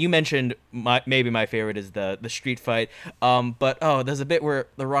lines. I mean, you mentioned maybe my favorite is the street fight. But there's a bit where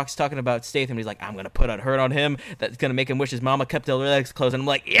The Rock's talking about Statham. He's like, I'm gonna put a hurt on him that's gonna make him wish his mama kept her legs closed. And I'm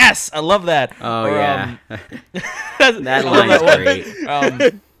like, yes, I love that. Oh, Or, yeah. that That line is one.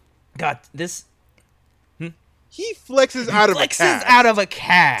 great. God, this He flexes out of a flexes cast. out of a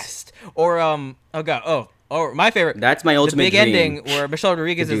cast. Or or my favorite. That's my the ultimate big dream. ending where Michelle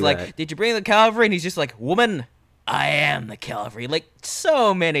Rodriguez to is do like, that. "Did you bring the cavalry?" And he's just like, "Woman, I am the cavalry." Like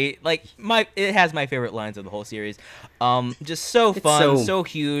so many. Like it has my favorite lines of the whole series. Just so fun, so- so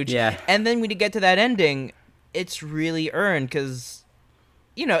huge. yeah. And then when you get to that ending, it's really earned because.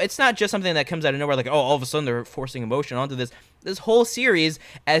 You know, it's not just something that comes out of nowhere, like, oh, all of a sudden they're forcing emotion onto this. This whole series,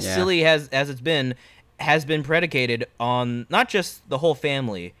 as Yeah. silly as it's been, has been predicated on not just the whole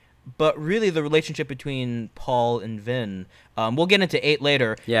family, but really the relationship between Paul and Vin. We'll get into 8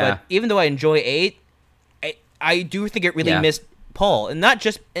 later. Yeah. But even though I enjoy 8, I do think it really Yeah. missed Paul. And not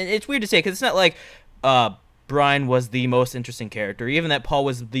just, and it's weird to say, because it's not like Brian was the most interesting character, even that Paul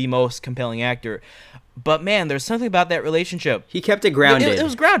was the most compelling actor. But man, there's something about that relationship. He kept it grounded. It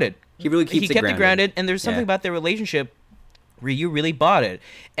was grounded. He really keeps He kept it grounded, and there's something Yeah. about their relationship where you really bought it.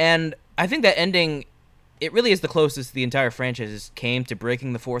 And I think that ending, it really is the closest the entire franchise came to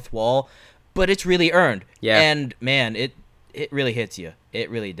breaking the fourth wall, but it's really earned. Yeah. And man, it really hits you. It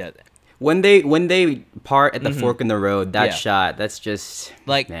really does. When they part at the fork in the road, that Yeah. shot, that's just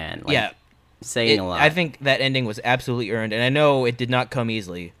Like, man, like, yeah, saying a lot. I think that ending was absolutely earned, and I know it did not come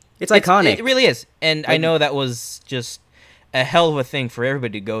easily. It's iconic. It really is, and I know that was just a hell of a thing for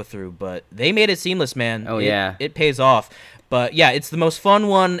everybody to go through, but they made it seamless, man. Oh, yeah. It pays off. But yeah, it's the most fun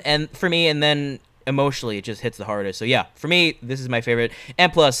one, and for me, and then emotionally, it just hits the hardest. So yeah, for me, this is my favorite,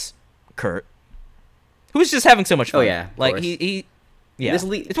 and plus, Kurt, who's just having so much fun. Oh, yeah, of like course. he yeah, This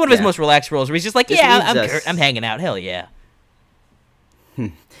it's one of his yeah. most relaxed roles where he's just like, This yeah, leads I'm us- Kurt, I'm hanging out, hell yeah.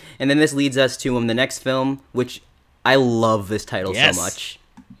 And then this leads us to the next film, which I love this title Yes. so much.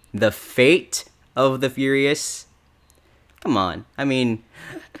 The Fate of the Furious. Come on. I mean,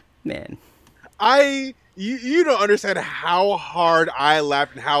 man. You don't understand how hard I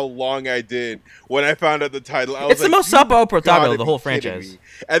laughed and how long I did when I found out the title. I was It's the like, most "You soap opera title gotta of the whole be kidding franchise." me."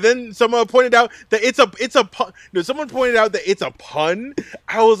 And then someone pointed out that it's a pun. No, someone pointed out that it's a pun.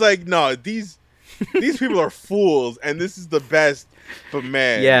 I was like, no, these people are fools, and this is the best. But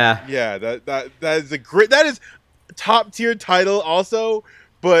man, Yeah. that is that is top tier title also.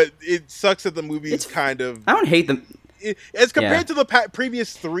 But it sucks that the movie is kind of. I don't hate them. As compared to the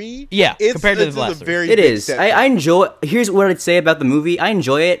previous 3, Yeah, it's, compared to it's the a last 3. very It big is. step I enjoy. Here's what I'd say about the movie. I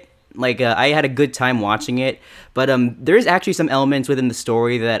enjoy it. Like I had a good time watching it, but there's actually some elements within the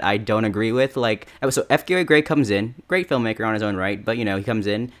story that I don't agree with. Like so, F. Gary Gray comes in, great filmmaker on his own right, but he comes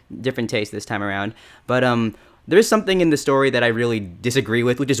in, different taste this time around. But there's something in the story that I really disagree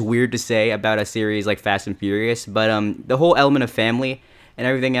with, which is weird to say about a series like Fast and Furious. But the whole element of family and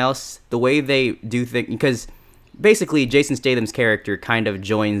everything else, the way they do things, because basically Jason Statham's character kind of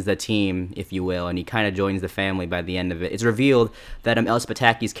joins the team, if you will, and he kind of joins the family by the end of it. It's revealed that Ellis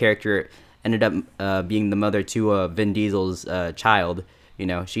Pataki's character ended up being the mother to Vin Diesel's child.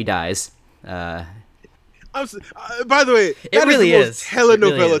 She dies. By the way, that really is is. the most It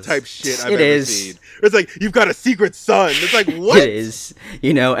really telenovela is. type shit I've It ever is. seen. It's like you've got a secret son. It's like what? It is,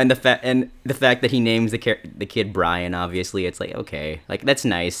 and the fact that he names the kid Brian. Obviously, it's like okay, like that's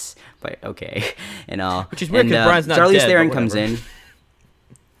nice, but okay, and all. Which is weird And, 'cause Brian's not Charlize dead, Theron but comes whatever. in.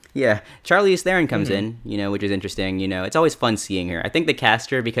 Yeah, Charlize Theron comes in, which is interesting. It's always fun seeing her. I think they cast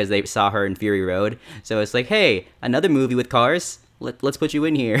her because they saw her in Fury Road, so it's like, hey, another movie with cars. Let's put you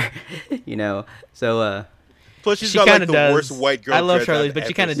in here, So plus she's got like the worst white girl. I love Charlize, but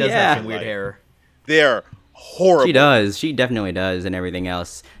she kind of does have some weird hair. They are horrible. She does. She definitely does, and everything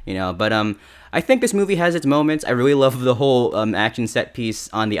else. But I think this movie has its moments. I really love the whole action set piece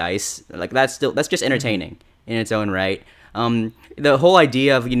on the ice. Like that's just entertaining in its own right. The whole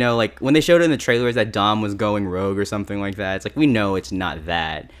idea of, like when they showed it in the trailers that Dom was going rogue or something like that, it's like, we know it's not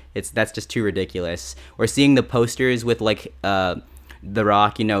that. That's just too ridiculous. Or seeing the posters with like The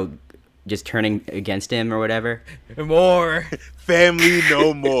Rock, just turning against him or whatever. More family,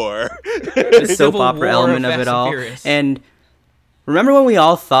 no more. The soap opera element of it all. And remember when we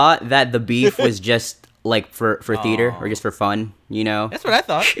all thought that the beef was just like for theater or just for fun, That's what I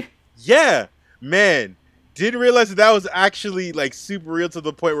thought. Yeah, man. Didn't realize that was actually like super real to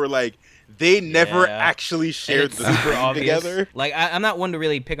the point where like they never actually shared the screen together. Like I'm not one to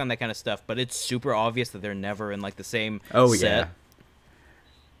really pick on that kind of stuff, but it's super obvious that they're never in like the same set.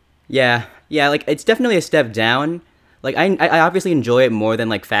 Yeah, like it's definitely a step down. Like I obviously enjoy it more than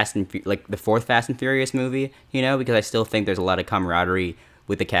like the fourth Fast and Furious movie, because I still think there's a lot of camaraderie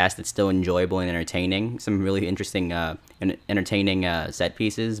with the cast that's still enjoyable and entertaining. Some really interesting and entertaining set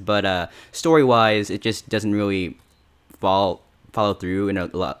pieces, but story-wise, it just doesn't really follow through in a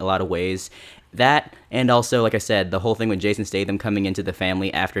lot of ways. That, and also, like I said, the whole thing with Jason Statham coming into the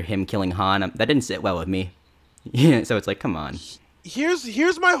family after him killing Han, that didn't sit well with me. So it's like, come on.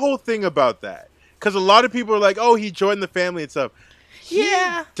 Here's my whole thing about that, because a lot of people are like, oh, he joined the family and stuff. He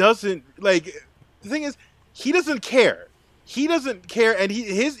doesn't, like, the thing is, he doesn't care. He doesn't care, and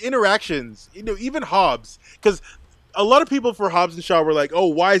his interactions, even Hobbs, because a lot of people for Hobbs and Shaw were like, oh,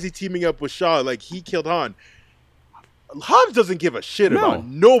 why is he teaming up with Shaw? Like, he killed Han. Hobbs doesn't give a shit about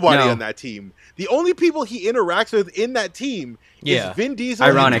nobody on that team. The only people he interacts with in that team is Vin Diesel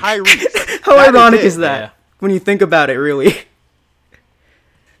and Tyrese. How ironic is that? When you think about it, really.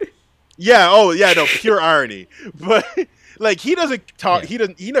 Pure irony. But like, he doesn't talk. He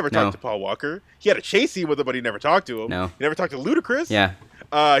never talked to Paul Walker. He had a chase scene with him, but he never talked to him. No, he never talked to Ludacris. Yeah.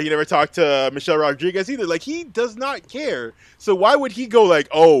 He never talked to Michelle Rodriguez either. Like, he does not care. So why would he go like,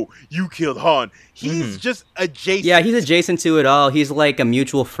 oh, you killed Han? He's just adjacent. Yeah, he's adjacent to it all. He's like a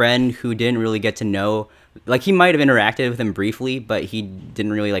mutual friend who didn't really get to know. Like, he might have interacted with him briefly, but he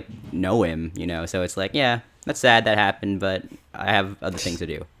didn't really like know him. So it's like, yeah, that's sad that happened, but I have other things to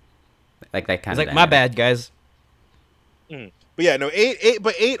do. Like that kind of. It's like, my bad, guys. But yeah, no,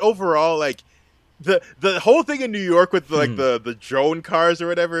 eight overall, like. The whole thing in New York with like the drone cars or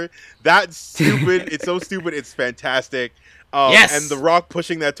whatever, that's stupid. It's so stupid. It's fantastic. And The Rock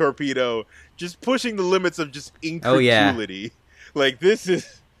pushing that torpedo, just pushing the limits of just incredulity. Like, this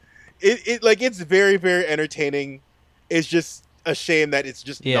is it. Like, it's very, very entertaining. It's just a shame that it's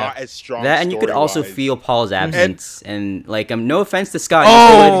just not as strong. That, and you could also feel Paul's absence, and like, no offense to Scott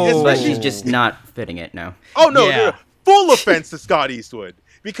Eastwood, but he's just not fitting it now. Oh no, full offense to Scott Eastwood.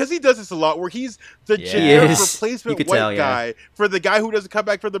 Because he does this a lot, where he's the generic replacement white guy for the guy who doesn't come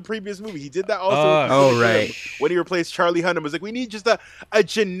back from the previous movie. He did that also when he replaced Charlie Hunnam. Was like, we need just a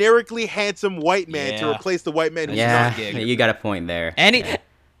generically handsome white man to replace the white man who's not gay. You got a point there. And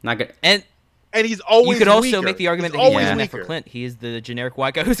not good. And he's always. You could also make the argument that he's always that for Clint. He is the generic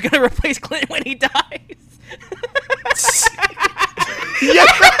white guy who's going to replace Clint when he dies.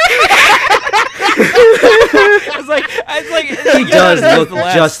 I was like, he does look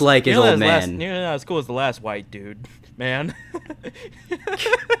just like his old man. You're not as cool as the last white dude, man.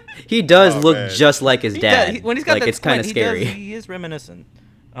 He does look just like his dad. When he's got like, it's kind of scary. He is reminiscent.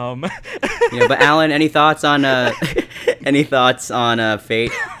 But Alan, any thoughts on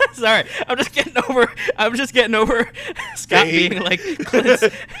Fate? Sorry, I'm just getting over Scott being like Clint's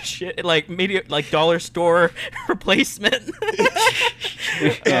shit, like media, like dollar store replacement.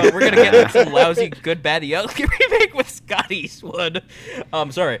 We're gonna get like some lousy Good Bad Ugly remake with Scott Eastwood.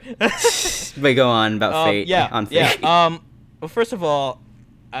 Sorry. But go on about Fate. On Fate. Well, first of all,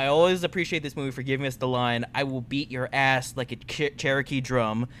 I always appreciate this movie for giving us the line, "I will beat your ass like a Cherokee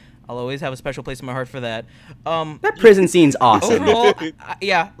drum." I'll always have a special place in my heart for that. That prison scene's awesome. Overall,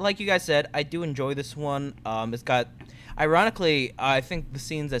 like you guys said, I do enjoy this one. It's got, ironically, I think the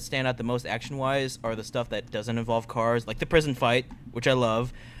scenes that stand out the most action-wise are the stuff that doesn't involve cars, like the prison fight, which I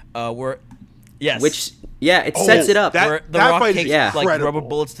love. It sets it up. Where The Rock takes like rubber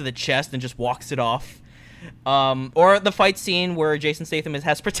bullets to the chest and just walks it off. Or the fight scene where Jason Statham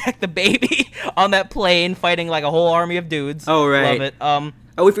has to protect the baby on that plane, fighting like a whole army of dudes. Oh, right. Love it.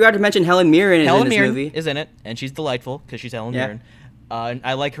 We forgot to mention Helen Mirren is in this movie. is in it, and she's delightful because she's Helen Mirren. And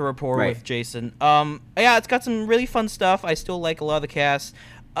I like her rapport Right. with Jason. Yeah, it's got some really fun stuff. I still like a lot of the cast.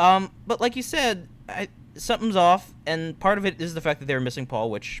 But like you said, something's off, and part of it is the fact that they were missing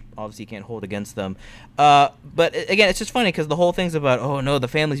Paul, which obviously can't hold against them. But again, it's just funny because the whole thing's about, oh no, the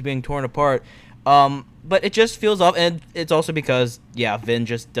family's being torn apart. But it just feels off, and it's also because, yeah, Vin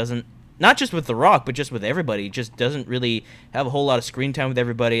just doesn't, not just with The Rock, but just with everybody, just doesn't really have a whole lot of screen time with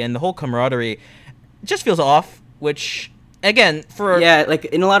everybody, and the whole camaraderie just feels off, which, again, Yeah, like,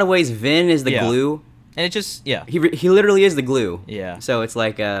 in a lot of ways, Vin is the glue. And it just, yeah. He literally is the glue. Yeah. So it's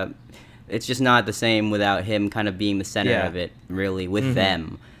like, it's just not the same without him kind of being the center of it, really, with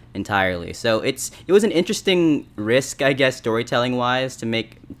them entirely. So it was an interesting risk, I guess, storytelling-wise, to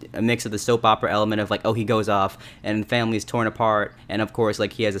make a mix of the soap opera element of, like, oh, he goes off, and the family's torn apart, and of course,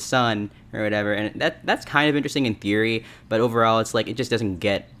 like, he has a son, or whatever, and that's kind of interesting in theory, but overall, it's like, it just doesn't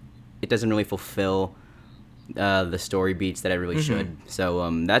really fulfill the story beats that it really should. So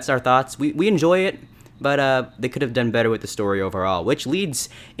that's our thoughts. We enjoy it, but they could have done better with the story overall, which leads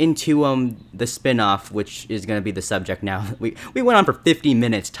into the spin-off, which is going to be the subject now. We went on for 50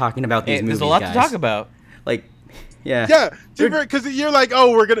 minutes talking about these movies, there's a lot guys. to talk about. Like, yeah. Yeah, because you're like,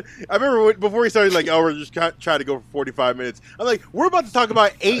 oh, we're gonna. I remember before we started, like, oh, we're just trying to go for 45 minutes. I'm like, we're about to talk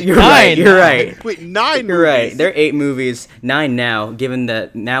about 8. You're right. You're right. Wait, 9. You're movies. right. There are 8 movies, 9 now. Given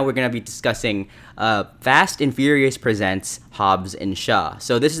that now we're gonna be discussing Fast and Furious presents Hobbs and Shaw.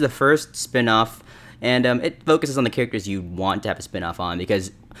 So this is the first spin-off. And it focuses on the characters you want to have a spin-off on,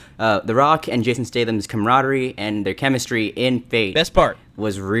 because The Rock and Jason Statham's camaraderie and their chemistry in Fate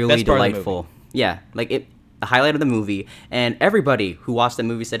was really delightful. Yeah, like the highlight of the movie. And everybody who watched the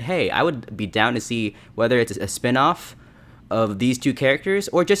movie said, hey, I would be down to see whether it's a spin-off of these two characters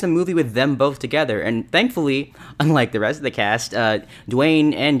or just a movie with them both together. And thankfully, unlike the rest of the cast,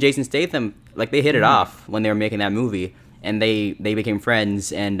 Dwayne and Jason Statham, like, they hit it off when they were making that movie. And they became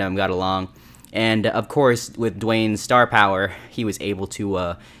friends and got along. And, of course, with Dwayne's star power, he was able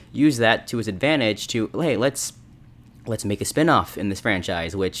to use that to his advantage to, hey, let's make a spin-off in this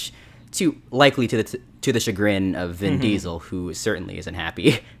franchise, which likely to the chagrin of Vin Diesel, who certainly isn't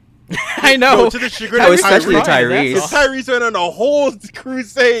happy. I know. No, to the chagrin Oh, of especially Tyrese. Tyrese went on a whole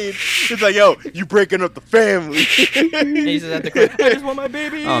crusade. He's like, yo, you breaking up the family. He's at the crib, I just want my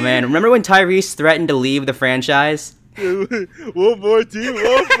baby. Oh, man. Remember when Tyrese threatened to leave the franchise? One more team,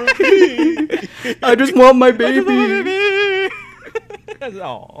 one for me. I just want my baby.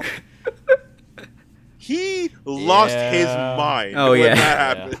 Aw. He lost his mind Oh, when yeah.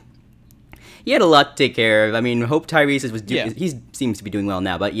 that happened. He had a lot to take care of. I mean, hope Tyrese Yeah. he seems to be doing well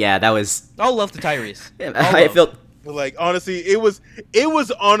now. But yeah, that was. All love to Tyrese. I felt. But, like, honestly, it was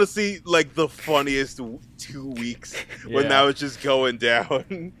honestly like the funniest 2 weeks when that was just going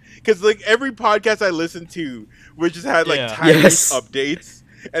down. Because, like, every podcast I listened to, we just had, like, Tyrese updates.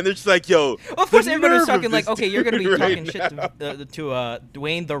 And they're just like, yo. Well, of course, everybody was nerve of talking like, this okay, you're going to be dude talking right shit now. to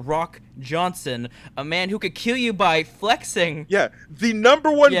Dwayne "The Rock" Johnson, a man who could kill you by flexing. Yeah, the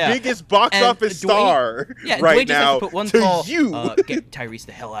number one Yeah. biggest box And office star Yeah, right Dwayne just now has to put one to call, you. Get Tyrese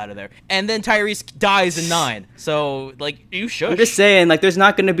the hell out of there. And then Tyrese dies in 9. So, like, you should. I'm just saying, like, there's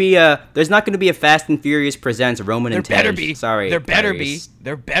not going to be a Fast and Furious presents Roman and There better Tej. be. Sorry, There better Tyrese. be.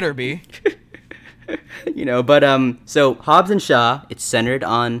 There better be. But so Hobbs and Shaw, it's centered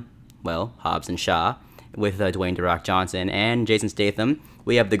on, well, Hobbs and Shaw with Dwayne "The Rock" Johnson and Jason Statham.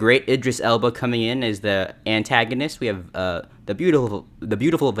 We have the great Idris Elba coming in as the antagonist. We have the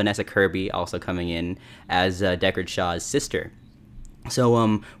beautiful Vanessa Kirby also coming in as Deckard Shaw's sister.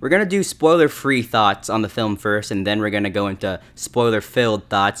 So we're gonna do spoiler-free thoughts on the film first, and then we're gonna go into spoiler-filled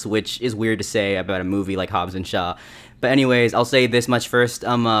thoughts, which is weird to say about a movie like Hobbs and Shaw. But anyways, I'll say this much first.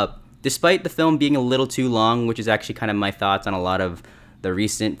 Despite the film being a little too long, which is actually kind of my thoughts on a lot of the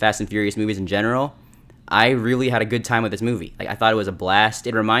recent Fast and Furious movies in general, I really had a good time with this movie. Like, I thought it was a blast.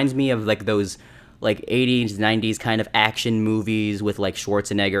 It reminds me of, like, those, like, 80s, 90s kind of action movies with, like,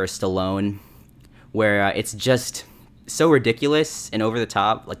 Schwarzenegger or Stallone, where it's just so ridiculous and over the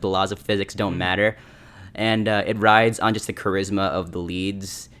top, like the laws of physics don't matter. And it rides on just the charisma of the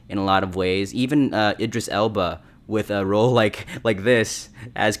leads in a lot of ways. Even Idris Elba, with a role like this,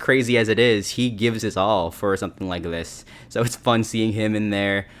 as crazy as it is, he gives his all for something like this. So it's fun seeing him in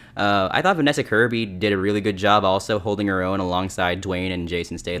there. I thought Vanessa Kirby did a really good job also holding her own alongside Dwayne and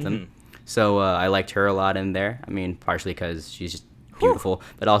Jason Statham. So I liked her a lot in there. I mean, partially because she's just beautiful,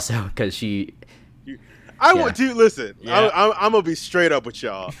 but also because she... I want to listen. Yeah. I'm gonna be straight up with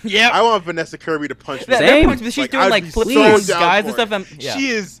y'all. Yeah. I want Vanessa Kirby to punch me. Same. She's doing, I'd like, be flips so around down guys for and stuff. it. Yeah. She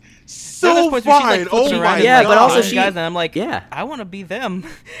is There's so those points where she's, fine. like, flipping Oh around my and, Yeah, like, but also punching she- guys, and I'm like, Yeah. I want to be them.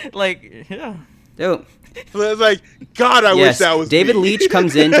 Like, yeah. Oh, It's like, God, I wish that was David me. Leitch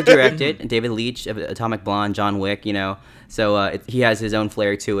comes in to direct it. David Leitch of Atomic Blonde, John Wick, So he has his own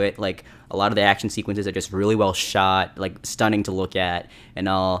flair to it. Like, a lot of the action sequences are just really well shot, like, stunning to look at and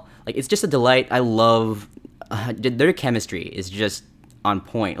all. Like, it's just a delight. I love... their chemistry is just on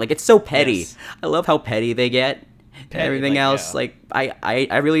point. Like, it's so petty. Yes. I love how petty they get. And everything else. Yeah. Like,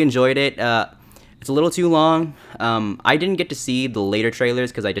 I really enjoyed it. It's a little too long. I didn't get to see the later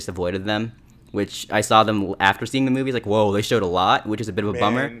trailers because I just avoided them. Which I saw them after seeing the movie. Like, whoa, they showed a lot, which is a bit of a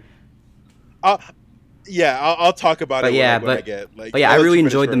bummer. I'll talk about it when I get. Like, but yeah, I really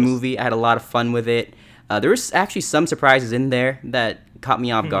enjoyed the movie. I had a lot of fun with it. There was actually some surprises in there that caught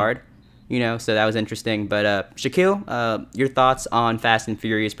me off guard, so that was interesting. But Shaquille, your thoughts on Fast and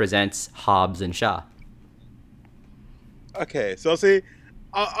Furious presents Hobbs and Shaw? Okay, so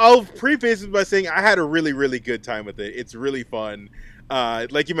I'll preface it by saying I had a really, really good time with it. It's really fun.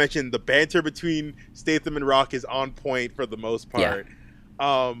 Like you mentioned, the banter between Statham and Rock is on point for the most part.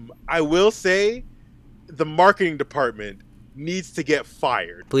 Yeah. I will say the marketing department needs to get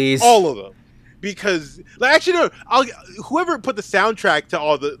fired. Please. All of them. Because, actually, no, whoever put the soundtrack to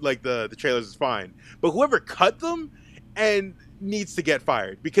all the trailers is fine. But whoever cut them needs to get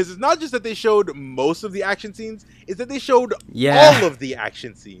fired. Because it's not just that they showed most of the action scenes, it's that they showed all of the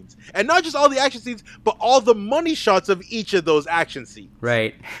action scenes. And not just all the action scenes, but all the money shots of each of those action scenes.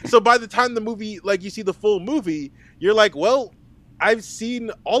 Right. So by the time the movie, like, you see the full movie, you're like, well, I've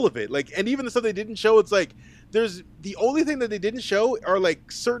seen all of it. Like, and even the stuff they didn't show, it's like, the only thing that they didn't show are,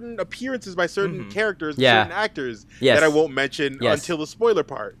 like, certain appearances by certain characters, certain actors that I won't mention until the spoiler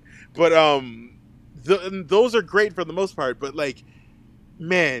part. But, those are great for the most part, but, like,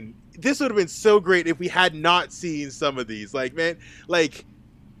 man, this would have been so great if we had not seen some of these. Like, man, like,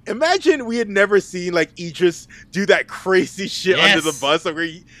 imagine we had never seen, like, Idris do that crazy shit under the bus,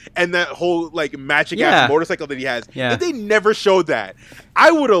 and that whole, like, magic ass motorcycle that he has. Yeah. If they never showed that, I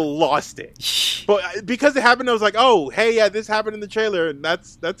would have lost it. But because it happened, I was like, oh, hey, yeah, this happened in the trailer, and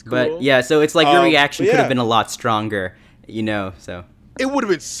that's cool. But yeah, so it's like your reaction could have been a lot stronger, so. It would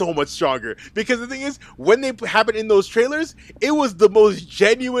have been so much stronger, because the thing is, when they happened in those trailers, it was the most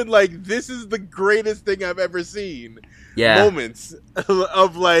genuine, like, this is the greatest thing I've ever seen moments of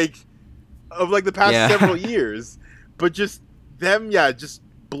the past several years. But just them, just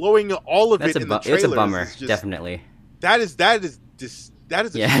blowing all of it in the trailers. It's a bummer, definitely. That is a shame.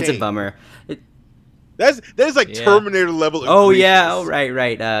 It's a bummer. That is like Terminator level.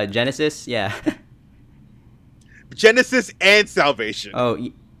 Right. Genesis, Genesis and Salvation.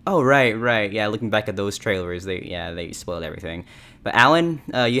 Oh, right. Yeah, looking back at those trailers, they spoiled everything. But Alan,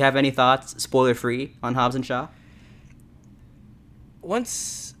 you have any thoughts, spoiler free, on Hobbs and Shaw?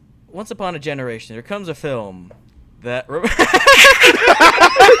 Once upon a generation, there comes a film that.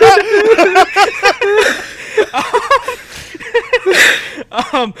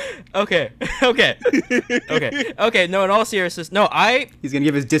 Okay. No, in all seriousness, no. He's gonna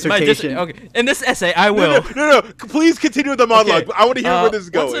give his dissertation. Okay, in this essay, I will. No. Please continue with the monologue. Okay. I want to hear where this is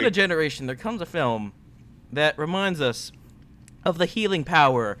going. Once in a generation, there comes a film that reminds us of the healing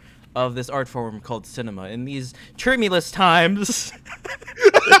power of this art form called cinema in these tremulous times.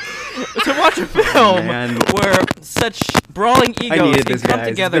 To watch a film where such brawling egos can come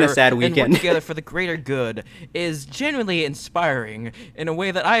together and work together for the greater good is genuinely inspiring in a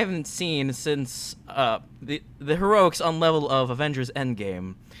way that I haven't seen since the heroics on level of Avengers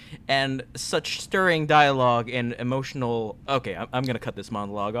Endgame. And such stirring dialogue and emotional. Okay, I'm gonna cut this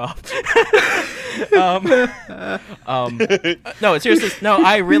monologue off. No, seriously, no.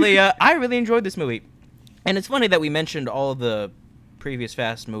 I really enjoyed this movie, and it's funny that we mentioned all of the previous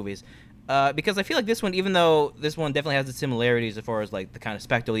Fast movies, because I feel like this one, even though this one definitely has the similarities as far as like the kind of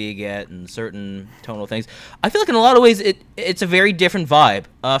spectacle you get and certain tonal things, I feel like in a lot of ways it's a very different vibe.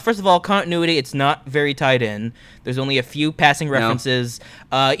 First of all, continuity, it's not very tied in. There's only a few passing references.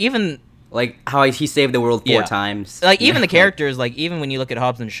 Even like how he saved the world 4 times. Like even the characters, like even when you look at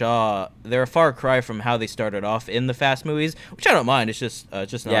Hobbs and Shaw, they're a far cry from how they started off in the Fast movies, which I don't mind. It's just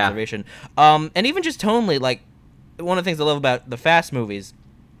an observation. And even just tonally, like one of the things I love about the Fast movies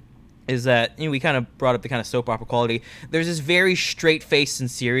is that, we kind of brought up the kind of soap opera quality. There's this very straight-faced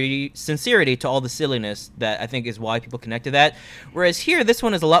sincerity to all the silliness that I think is why people connect to that. Whereas here, this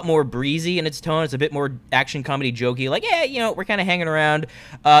one is a lot more breezy in its tone. It's a bit more action comedy jokey. Like, we're kind of hanging around.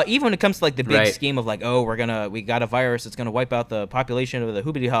 Even when it comes to like the big scheme of like, we got a virus that's gonna wipe out the population of the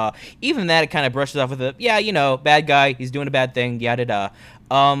hoobity-ha. Even that, it kind of brushes off with bad guy. He's doing a bad thing. Yada da.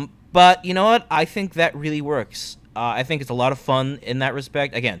 But you know what? I think that really works. I think it's a lot of fun in that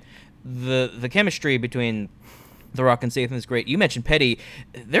respect. Again, the chemistry between The Rock and Statham is great. You mentioned Petty.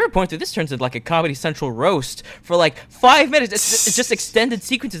 There are points where this turns into like a Comedy Central roast for like 5 minutes. It's just extended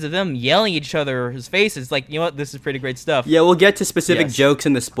sequences of them yelling at each other's faces. Like, you know what? This is pretty great stuff. Yeah, we'll get to specific jokes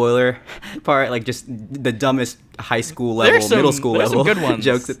in the spoiler part, like just the dumbest high school level, middle school level some good ones.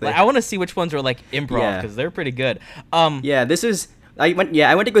 jokes. That I want to see which ones are like improv because they're pretty good. Yeah, this is. I went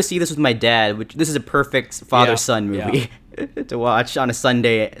to go see this with my dad. Which this is a perfect father-son movie to watch on a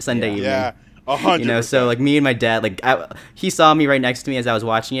Sunday evening. Yeah. 100%. You know, so like me and my dad, like he saw me right next to me as I was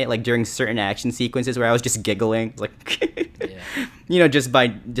watching it, like during certain action sequences where I was just giggling, like, you know, just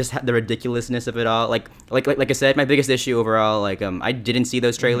by the ridiculousness of it all. Like I said, my biggest issue overall, like I didn't see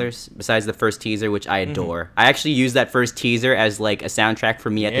those trailers besides the first teaser, which I adore. I actually used that first teaser as like a soundtrack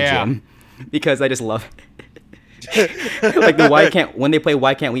for me at the gym because I just love it. Like when they play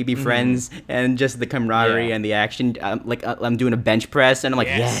Why Can't We Be Friends, and just the camaraderie and the action. Like I'm doing a bench press and I'm like,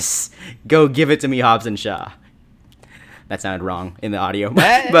 yes, go give it to me, Hobbs and Shaw. That sounded wrong in the audio,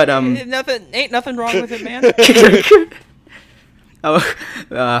 but ain't nothing wrong with it, man. Listen,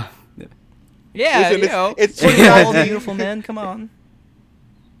 you know, it's all beautiful men. Come on.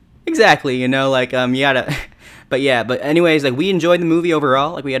 Exactly, you know, like you gotta. But anyways, like we enjoyed the movie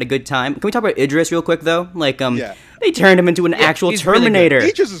overall. Like we had a good time. Can we talk about Idris real quick though? Like they turned him into an actual Terminator. Really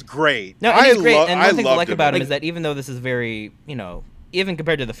Idris is great. No, he's great. And one thing I like about him is that even though this is very, you know, even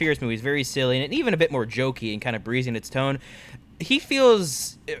compared to the Fierce movies, very silly and even a bit more jokey and kind of breezy in its tone, he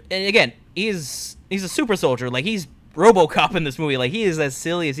feels. And again, he's a super soldier. Like he's RoboCop in this movie. Like he is as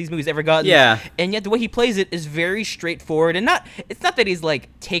silly as these movies ever gotten. Yeah. And yet the way he plays it is very straightforward and it's not that he's like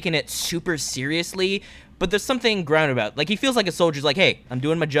taking it super seriously. But there's something grounded about it. Like, he feels like a soldier's like, hey, I'm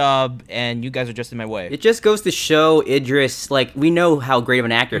doing my job, and you guys are just in my way. It just goes to show Idris, like, we know how great of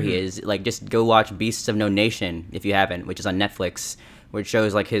an actor he is. Like, just go watch Beasts of No Nation, if you haven't, which is on Netflix, where it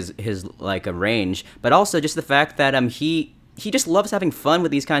shows, like, his like, a range. But also just the fact that he just loves having fun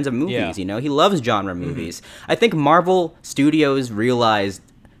with these kinds of movies, you know? He loves genre movies. I think Marvel Studios realized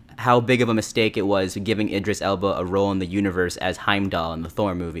how big of a mistake it was giving Idris Elba a role in the universe as Heimdall in the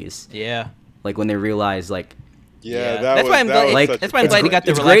Thor movies. Yeah. Like when they realized, like, that's why I'm glad he got the.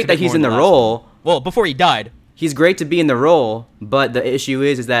 It's great that he's in the role. Well, before he died, he's great to be in the role. But the issue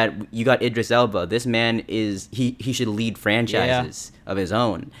is that you got Idris Elba. This man he should lead franchises of his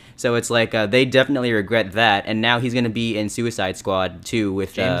own. So it's like they definitely regret that. And now he's gonna be in Suicide Squad 2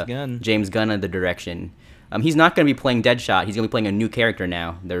 with James Gunn in the direction. He's not going to be playing Deadshot. He's going to be playing a new character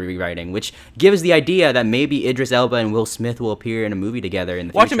now they're rewriting, which gives the idea that maybe Idris Elba and Will Smith will appear in a movie together in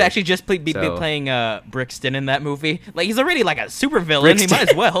the future. Watch him actually just be playing Brixton in that movie. Like, he's already like a super villain. He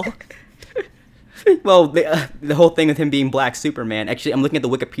might as well. Well, the whole thing with him being Black Superman. Actually, I'm looking at the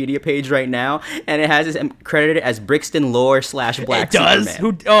Wikipedia page right now, and it has him credited as Brixton Lore / Black Superman. It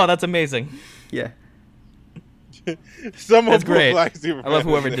does? Oh, that's amazing. Yeah. That's great. Black Superman. I love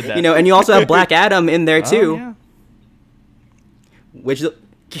whoever did that. You know, and you also have Black Adam in there too. Yeah. Which the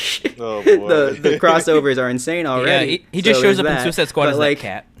crossovers are insane already. Yeah, he just shows up in Suicide Squad as like, that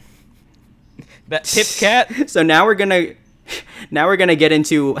cat. That tip cat. So now we're gonna get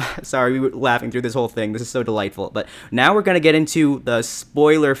into. Sorry, we were laughing through this whole thing. This is so delightful. But now we're gonna get into the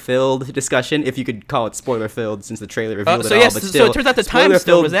spoiler-filled discussion, if you could call it spoiler-filled, since the trailer revealed it all. But still, so it turns out the time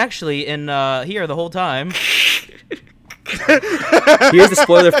stone was actually in here the whole time. Here's the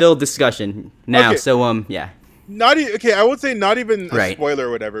spoiler-filled discussion now. Okay. So I would say not even a spoiler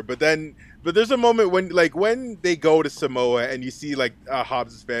or whatever. But there's a moment when they go to Samoa and you see like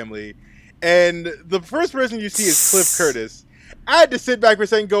Hobbs' family. And the first person you see is Cliff Curtis. I had to sit back for a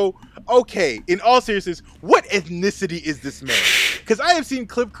second and go, okay, in all seriousness, what ethnicity is this man? Because I have seen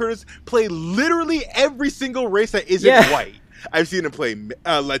Cliff Curtis play literally every single race that isn't white. I've seen him play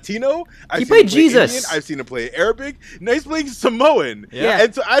Latino. He played Jesus. Indian. I've seen him play Arabic. Now he's playing Samoan. Yeah.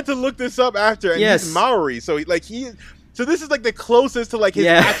 And so I had to look this up after, and he's Maori. So so this is like the closest to like his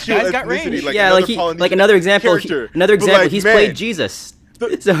actual ethnicity. Like another example. He's played Jesus. So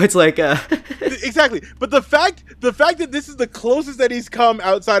it's like exactly, but the fact that this is the closest that he's come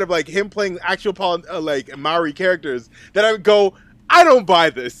outside of like him playing actual like Maori characters, that I would go, I don't buy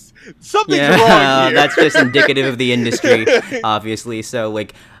this. Something's wrong here. That's just indicative of the industry, obviously. So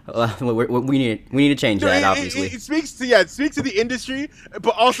like, we need to change that. Obviously, it speaks to the industry,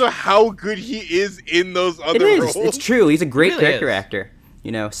 but also how good he is in those other roles. It's true. He's a great character actor.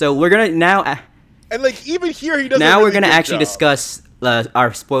 You know. So we're gonna now. And like even here, he doesn't. Now we're gonna actually discuss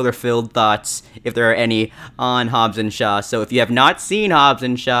our spoiler-filled thoughts, if there are any, on Hobbs and Shaw. So if you have not seen Hobbs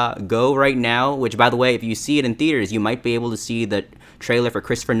and Shaw, go right now. Which, by the way, if you see it in theaters, you might be able to see the trailer for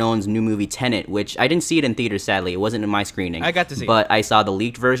Christopher Nolan's new movie Tenet, which I didn't see it in theaters, sadly. It wasn't in my screening. I got to see it. But I saw the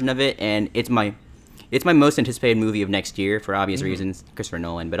leaked version of it, and it's my it's my most anticipated movie of next year for obvious reasons, Christopher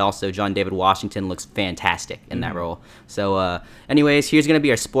Nolan, but also John David Washington looks fantastic in that role. So, anyways, here's gonna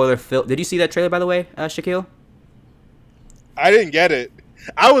be our spoiler film. Did you see that trailer, by the way, Shaquille? I didn't get it.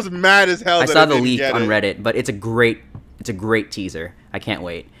 I was mad as hell. I saw the leak on Reddit, but it's a great teaser. I can't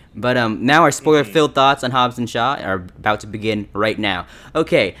wait. But now our spoiler-filled thoughts on Hobbs and Shaw are about to begin right now.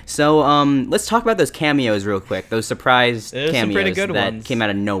 Okay, so let's talk about those cameos real quick. Those surprise cameos that came out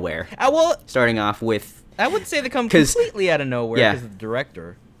of nowhere. Starting off with, I wouldn't say they come completely out of nowhere because of the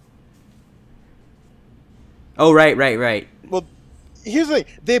director. Oh, right. Well, here's the thing: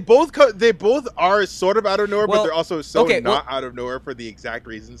 they both are sort of out of nowhere, but they're also not out of nowhere for the exact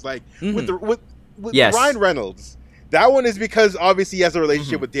reasons. Like with Ryan Reynolds. That one is because obviously he has a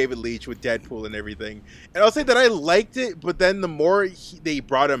relationship with David Leitch, with Deadpool and everything. And I'll say that I liked it, but then the more they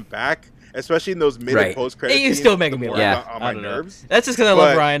brought him back, especially in those mid and post credits, he's still making me laugh. On my nerves. That's just because I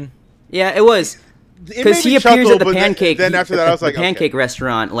love Ryan. Yeah, it was because he appears at the pancake. Then after that, I was like, pancake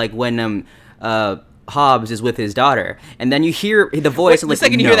restaurant, like when Hobbs is with his daughter, and then you hear the voice. The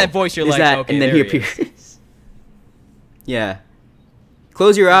second you hear that voice, you're like, okay, and then he appears. Yeah.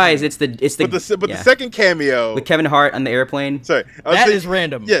 Close your eyes. It's the the second cameo with Kevin Hart on the airplane. Sorry, that is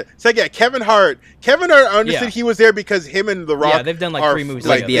random. Yeah, Kevin Hart. I understood he was there because him and The Rock. Yeah, they've done like 3 movies.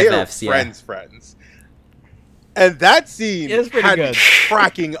 Like BFFs. They are friends. And that scene had me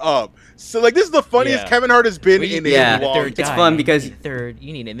cracking up. So like this is the funniest Kevin Hart has been in a long time. It's fun because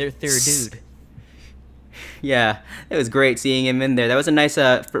you need their third dude. Yeah, it was great seeing him in there. That was a nice,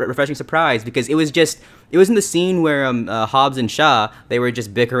 refreshing surprise because it was in the scene where Hobbs and Shaw, they were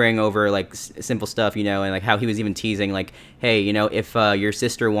just bickering over like simple stuff, and like how he was even teasing like, hey, if your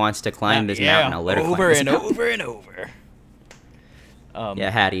sister wants to climb this mountain, I'll let her climb this mountain. Over and over.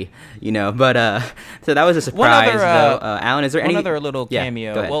 Hattie, but so that was a surprise. Though, Alan, is there any other little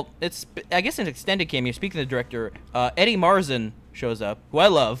cameo? Well, it's I guess an extended cameo. Speaking of the director, Eddie Marsan shows up, who I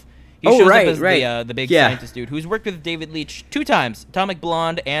love. He shows up as the big scientist dude who's worked with David Leitch 2 times, Atomic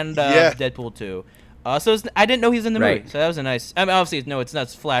Blonde and Deadpool 2. So I didn't know he was in the movie. So that was a nice. I mean, obviously, no, it's not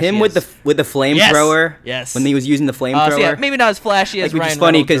as flashy. Him with the flamethrower. Yes. When he was using the flamethrower. So yeah, maybe not as flashy as Ryan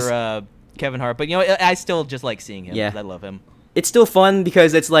Reynolds or Kevin Hart, but I still just like seeing him. Yeah. I love him. It's still fun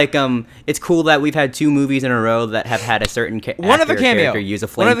because it's like it's cool that we've had 2 movies in a row that have had a certain character use a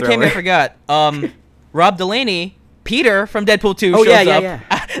flamethrower. One other cameo I forgot. Rob Delaney, Peter from Deadpool 2 shows up. Yeah.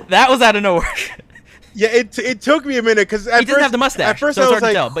 That was out of nowhere. Yeah, it took me a minute because he doesn't have the mustache. At first, so I was hard like,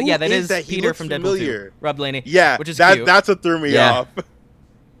 to tell. But yeah, that is that? Peter from Deadpool 2. Rob Delaney. Yeah, which is cute. That's what threw me off.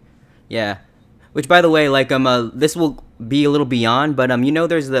 Yeah, which by the way, like this will be a little beyond, but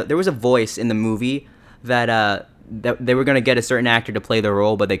there was a voice in the movie that they were gonna get a certain actor to play the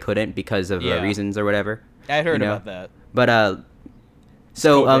role, but they couldn't because of reasons or whatever. I heard about that. But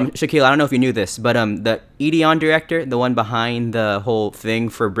So, Shaquille, I don't know if you knew this, but the Edeon director, the one behind the whole thing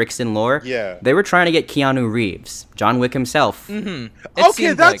for Brixton Lore, they were trying to get Keanu Reeves, John Wick himself. Mm-hmm.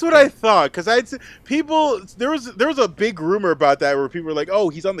 Okay, that's what I thought, because there was a big rumor about that where people were like, oh,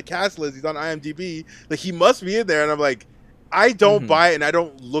 he's on the cast list, he's on IMDb, like he must be in there, and I'm like, I don't buy it, and I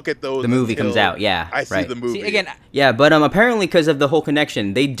don't look at those. The movie comes out, I see the movie. See, again, but apparently because of the whole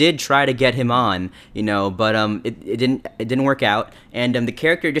connection, they did try to get him on, but it didn't work out, and the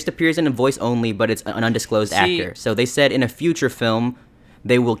character just appears in a voice only, but it's an undisclosed actor. So they said in a future film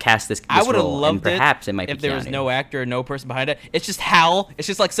they will cast this I would have role, loved and perhaps it might be if there Keanu. was no actor, no person behind it. It's just Hal. It's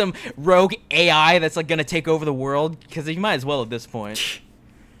just like some rogue AI that's like gonna take over the world, because you might as well at this point.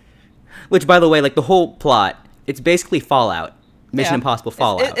 Which, by the way, like the whole plot. It's basically Fallout. Mission Impossible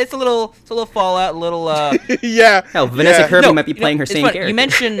Fallout. It's a little Fallout, a little Hell, Vanessa Kirby might be playing her same character. You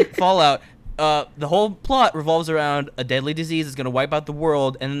mentioned Fallout. The whole plot revolves around a deadly disease is going to wipe out the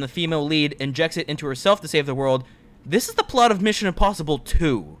world, and then the female lead injects it into herself to save the world. This is the plot of Mission Impossible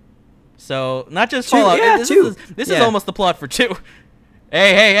 2. So, not just Fallout. This is almost the plot for 2.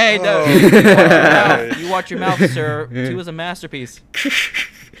 Hey, no. You watch your mouth, sir. 2 is a masterpiece.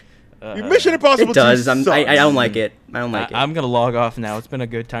 Mission Impossible. It does. I don't like it. I don't like it. I'm gonna log off now. It's been a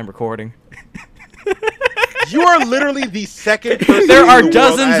good time recording. You are literally the second person there are in the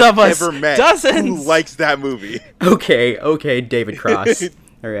dozens world of us ever met dozens who likes that movie. Okay, David Cross.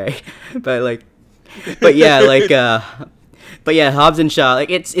 All right, but Hobbs and Shaw, like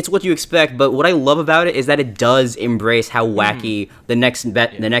it's what you expect. But what I love about it is that it does embrace how wacky the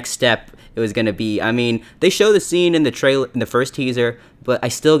next step it was gonna be. I mean, they show the scene in the trailer in the first teaser, but I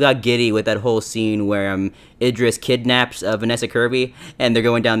still got giddy with that whole scene where Idris kidnaps Vanessa Kirby and they're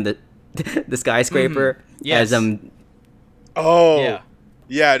going down the skyscraper Yes. Oh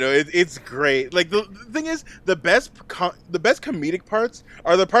Yeah, no, it's great. Like the thing is, the best comedic parts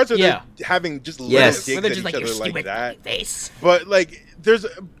are the parts where they're having just little digs at each other like that. Face. But like, there's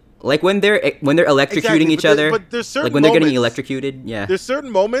like when they're electrocuting each other. But there's certain like when they're getting electrocuted. Yeah. There's certain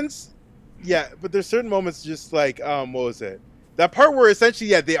moments. Yeah, but there's certain moments just like what was it? That part where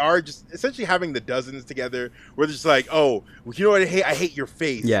essentially, they are just essentially having the dozens together, where they're just like, oh, you know what I hate? I hate your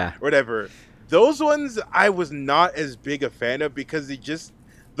face. Yeah. Or whatever. Those ones I was not as big a fan of because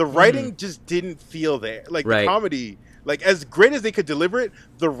the writing just didn't feel there. Like the comedy, like as great as they could deliver it,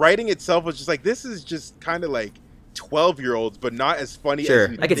 the writing itself was just like, this is just kind of like 12-year-olds, but not as funny as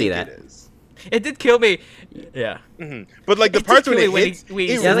you I could see that. it is. It did kill me. Yeah. Mm-hmm. But like the parts when it hits, it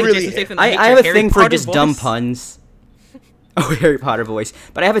really hit. I have a thing for just dumb puns. Oh, Harry Potter voice.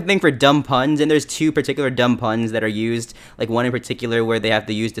 But I have a thing for dumb puns, and there's two particular dumb puns that are used. Like one in particular where they have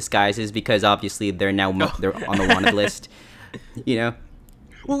to use disguises because obviously they're now they're on the wanted list. You know?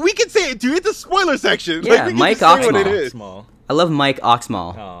 Well, we can say it, dude. It's a spoiler section. Yeah, like, Mike Oxmall. I love Mike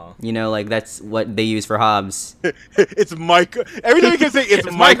Oxmall. Oh. You know, like that's what they use for Hobbs. It's Mike. Every time you can say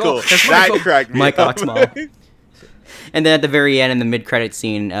it's Michael. That cracked me Mike up. Oxmall. And then at the very end, in the mid-credit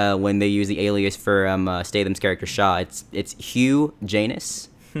scene, when they use the alias for Statham's character Shaw, it's Hugh Janus.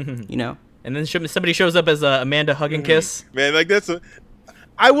 You know. And then somebody shows up as Amanda Hug and Kiss. Man, like that's.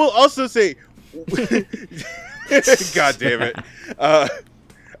 I will also say. God damn it.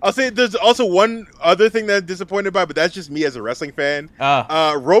 I'll say there's also one other thing that I'm disappointed by, but that's just me as a wrestling fan.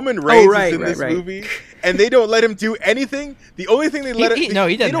 Roman Reigns is in this movie, and they don't let him do anything. The only thing they let him,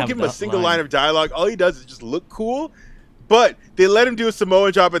 they don't give him a single line of dialogue. All he does is just look cool. But they let him do a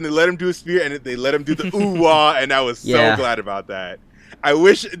Samoan drop, and they let him do a spear, and they let him do the ooh-wah, and I was so glad about that. I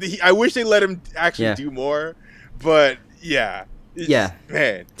wish they let him actually do more, but man,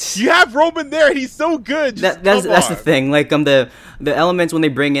 you have Roman there, and he's so good. That's the thing. Like the elements when they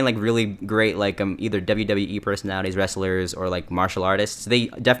bring in like really great like either WWE personalities, wrestlers, or like martial artists, they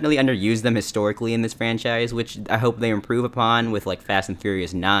definitely underuse them historically in this franchise, which I hope they improve upon with like Fast and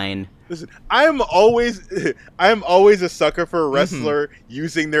Furious 9. Listen, I am always a sucker for a wrestler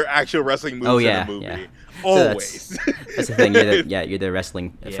using their actual wrestling moves in a movie. Yeah. Always. So that's the thing. You're the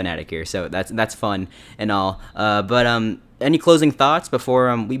wrestling fanatic here, so that's fun and all. But any closing thoughts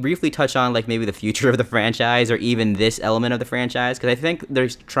before we briefly touch on like maybe the future of the franchise or even this element of the franchise? Because I think they're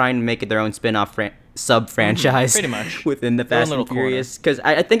trying to make it their own spin-off sub-franchise pretty much within the Fast and Furious. Because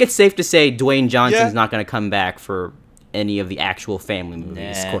I think it's safe to say Dwayne Johnson's not going to come back for any of the actual family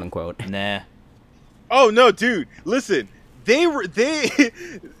movies, quote unquote. Nah. Oh no, dude! Listen, they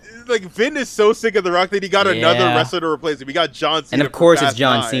like Vin is so sick of The Rock that he got another wrestler to replace him. We got John Cena, and of course it's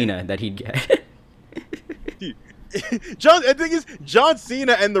John Cena that he'd get. The thing is, John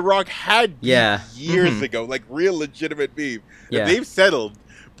Cena and The Rock had years ago, like real legitimate beef. Yeah. They've settled,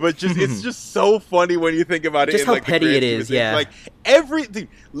 but just it's just so funny when you think about it. Just in, how like, petty it is. Yeah, like everything.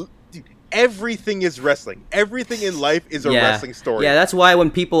 Everything is wrestling. Everything in life is a wrestling story. Yeah, that's why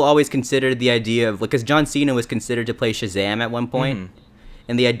when people always considered the idea of, because John Cena was considered to play Shazam at one point,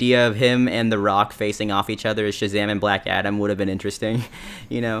 and the idea of him and The Rock facing off each other as Shazam and Black Adam would have been interesting,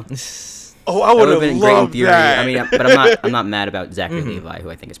 you know. Oh, I would have been great in theory. That. I mean, but I'm not mad about Zachary Levi, who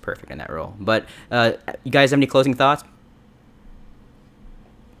I think is perfect in that role. But you guys have any closing thoughts?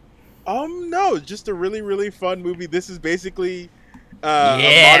 No, just a really, really fun movie. This is basically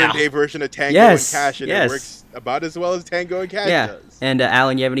a modern day version of Tango and Cash, and it works about as well as Tango and Cash does. And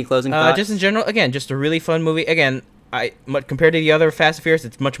Alan, you have any closing thoughts? Just in general, again, just a really fun movie. Again, compared to the other Fast and Furious,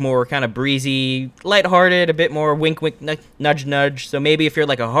 it's much more kind of breezy, lighthearted, a bit more wink, wink, nudge, nudge. So maybe if you're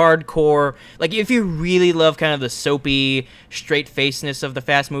like a hardcore, like if you really love kind of the soapy, straight-facedness of the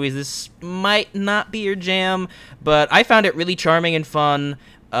Fast movies, this might not be your jam. But I found it really charming and fun.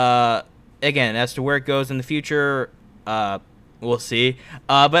 Again, as to where it goes in the future, we'll see.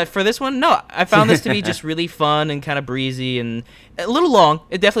 But for this one, no, I found this to be just really fun and kind of breezy and a little long.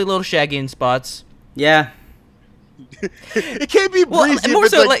 It definitely a little shaggy in spots. Yeah. It can't be breezy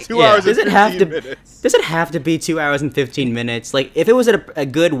if it's like 2 hours and 15 minutes. Does it have to be 2 hours and 15 minutes? Like, if it was at a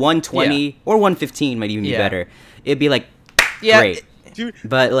good 120 or 115 might even be better. It'd be like, great. Dude,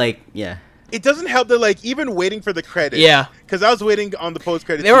 but like, it doesn't help that, like, even waiting for the credits. Yeah. Because I was waiting on the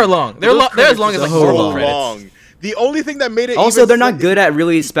post-credits. They were long. They're as long as, like, normal credits. Long. The only thing that made it also, they're not good at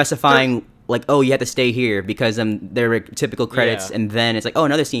really specifying, like, oh, you have to stay here because they're typical credits, and then it's like, oh,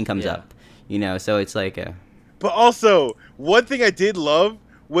 another scene comes up. You know, so it's like... But also, one thing I did love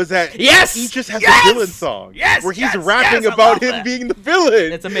was that Yes! Idris has Yes! a villain song where he's rapping I about love him that. being the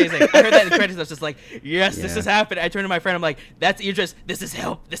villain. It's amazing. I heard that in the credits. I was just like, yes, this Yeah. is happening. I turned to my friend. I'm like, that's Idris. This is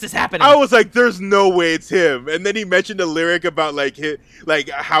him. This is happening. I was like, "There's no way it's him." And then he mentioned a lyric about like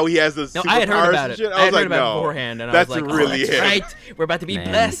how he has the No, superpowers I had heard about and it. shit. I had was heard like, about it "No, beforehand, and that's I was like, really oh, that's him." right. We're about to be Man.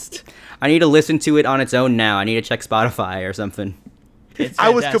 blessed. I need to listen to it on its own now. I need to check Spotify or something. It's I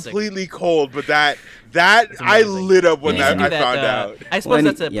was fantastic. completely cold, but that It's I amazing. lit up when We should I do found that, out. I suppose When-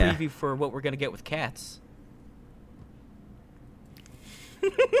 that's a yeah. preview for what we're gonna get with cats.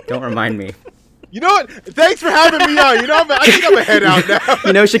 Don't remind me. You know what? Thanks for having me on. You know, I think I'm gonna head out now.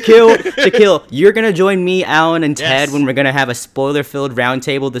 You know, Shaquille, you're gonna join me, Alan, and Ted Yes. when we're gonna have a spoiler-filled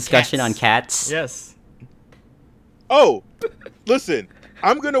roundtable discussion Cats. on cats. Yes. Oh, listen,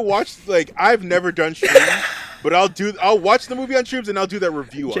 I'm gonna watch. Like, I've never done streams, but I'll watch the movie on streams and I'll do that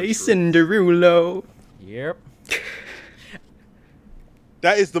review on streams. Jason Derulo. Yep.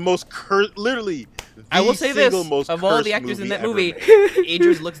 That is the most literally. I will say this: most of all the cursed actors in that ever movie, made.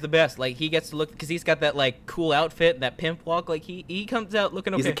 Idris looks the best. Like he gets to look because he's got that like cool outfit, that pimp walk. Like he comes out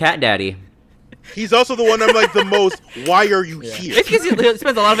looking okay. He's a cat daddy. He's also the one I'm like the most. Why are you here? It's because he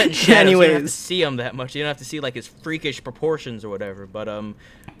spends a lot of it in shadows. So you don't have to Anyways. see him that much. You don't have to see like his freakish proportions or whatever. But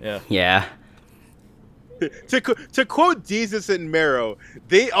yeah. Yeah. To quote Jesus and Mero,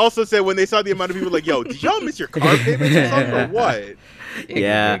 they also said when they saw the amount of people like, "Yo, did y'all miss your car payments or something or what?"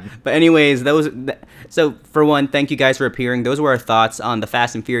 Yeah. But anyways, so for one, thank you guys for appearing. Those were our thoughts on the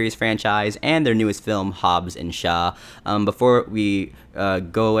Fast and Furious franchise and their newest film, Hobbs and Shaw. Before we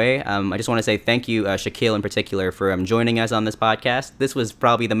go away, I just want to say thank you, Shaquille in particular, for joining us on this podcast. This was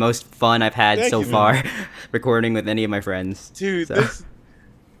probably the most fun I've had Thank so you, far recording with any of my friends. Dude, So-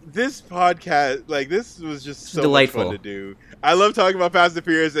 this podcast, like, this was just so delightful. much fun to do. I love talking about Fast and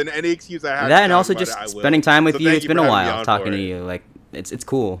Furious, and any excuse I have. That to and talk also about just it, I will. spending time with So you. thank It's been for a having me while on talking for to it. you. Like it's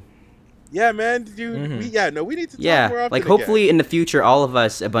cool. Yeah, man, dude. We need to talk more Yeah, often like again. hopefully in the future, all of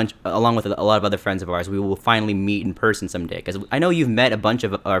us, along with a lot of other friends of ours, we will finally meet in person someday. Because I know you've met a bunch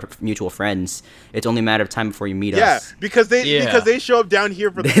of our mutual friends. It's only a matter of time before you meet Yeah, us. because they show up down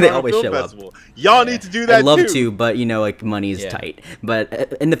here for the They Toronto always Film show up. Festival. Y'all need to do that I'd love too. to, but like money is Yeah. tight.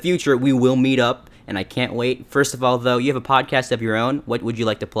 But in the future, we will meet up, and I can't wait. First of all, though, you have a podcast of your own. What would you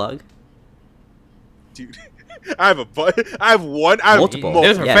like to plug? Dude, I have one. I have Multiple.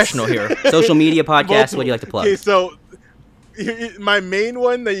 There's a Yes. professional here. Social media podcast. Multiple. What do you like to plug? Okay, so my main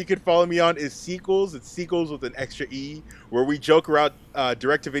one that you can follow me on is Sequels. It's Sequels with an extra E, where we joke around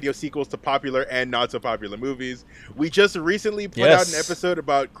direct-to-video sequels to popular and not-so-popular movies. We just recently put out an Yes. episode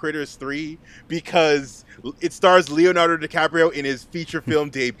about Critters 3 because it stars Leonardo DiCaprio in his feature film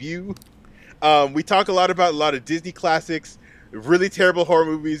debut. We talk a lot about a lot of Disney classics, really terrible horror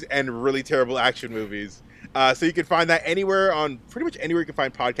movies, and really terrible action movies. So you can find that anywhere on pretty much anywhere you can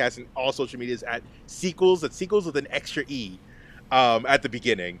find podcasts and all social medias at Sequels. That's Sequels with an extra E at the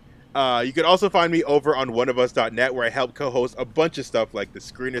beginning. You can also find me over on oneofus.net where I help co-host a bunch of stuff like the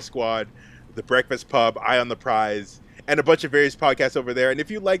Screener Squad, the Breakfast Pub, Eye on the Prize, and a bunch of various podcasts over there. And if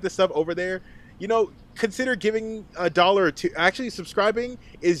you like the stuff over there, consider giving $1 or $2. Actually, subscribing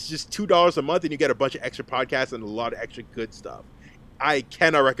is just $2 a month, and you get a bunch of extra podcasts and a lot of extra good stuff. I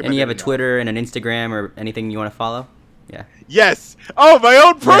cannot recommend. And you have it a enough. Twitter and an Instagram or anything you want to follow? Yeah. Yes. Oh, my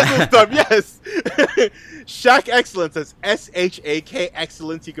own personal stuff. Yes. Shaq Excellence. That's SHAK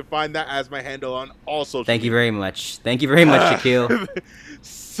Excellence. You can find that as my handle on all social. Thank you media. very much. Thank you very much, Shaquille.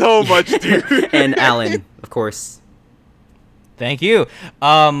 So much, dude. And Alan, of course. Thank you.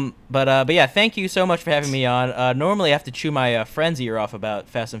 But yeah, thank you so much for having me on. Normally I have to chew my friend's ear off about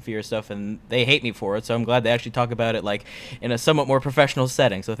Fast and Furious stuff, and they hate me for it. So I'm glad they actually talk about it like in a somewhat more professional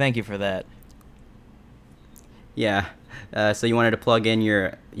setting. So thank you for that. Yeah. So you wanted to plug in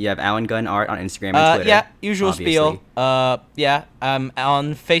you have Alan Gunn Art on Instagram and Twitter. Yeah, usual obviously. spiel. Yeah, I'm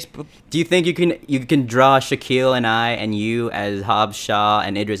on Facebook. Do you think you can draw Shaquille and I and you as Hobbs, Shaw,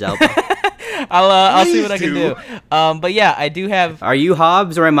 and Idris Elba? I'll see what I Please can do. But yeah, I do have. Are you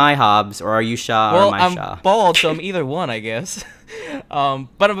Hobbs or am I Hobbs? Or are you Shaw or Well, am I I'm Shaw? bald, so I'm either one, I guess. But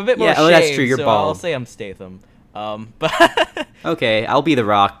I'm a bit more Yeah, shaved, that's true, you're so I'll bald. say I'm Statham. But Okay, I'll be The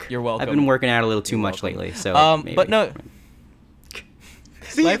Rock. You're welcome. I've been working out a little too You're much welcome. lately, so maybe. but no.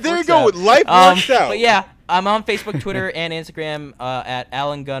 See, Life there you works go. out. Life works out. But yeah, I'm on Facebook, Twitter, and Instagram at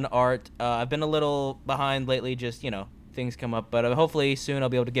Alan Gunn Art. I've been a little behind lately, just things come up, but hopefully soon I'll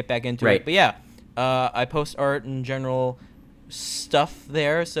be able to get back into Right. it. But yeah, I post art and general stuff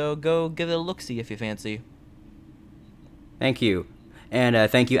there, so go give it a look-see if you fancy. Thank you.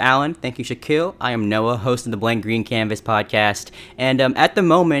 And thank you, Alan. Thank you, Shaquille. I am Noah, host of the Blank Green Canvas podcast. And at the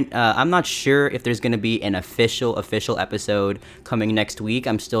moment, I'm not sure if there's going to be an official episode coming next week.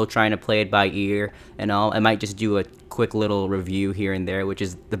 I'm still trying to play it by ear and all. I might just do a quick little review here and there, which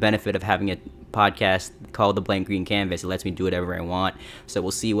is the benefit of having a podcast called the Blank Green Canvas. It lets me do whatever I want. So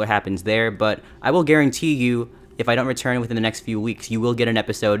we'll see what happens there. But I will guarantee you, if I don't return within the next few weeks, you will get an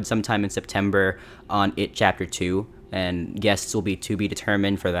episode sometime in September on It Chapter 2. And guests will be to be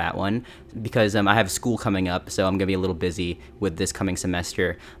determined for that one, because I have school coming up, so I'm going to be a little busy with this coming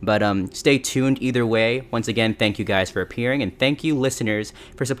semester. But stay tuned either way. Once again, thank you guys for appearing, and thank you, listeners,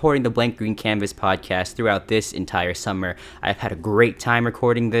 for supporting the Blank Green Canvas podcast throughout this entire summer. I've had a great time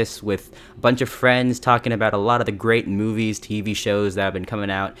recording this with a bunch of friends, talking about a lot of the great movies, TV shows that have been coming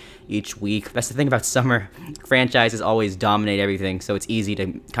out each week. That's the thing about summer. Franchises always dominate everything, so it's easy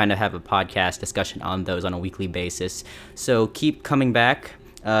to kind of have a podcast discussion on those on a weekly basis. So keep coming back.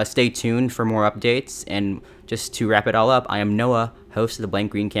 Stay tuned for more updates. And just to wrap it all up, I am Noah, host of the Blank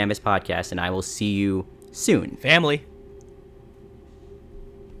Green Canvas podcast, and I will see you soon. Family.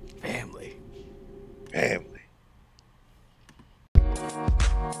 Family.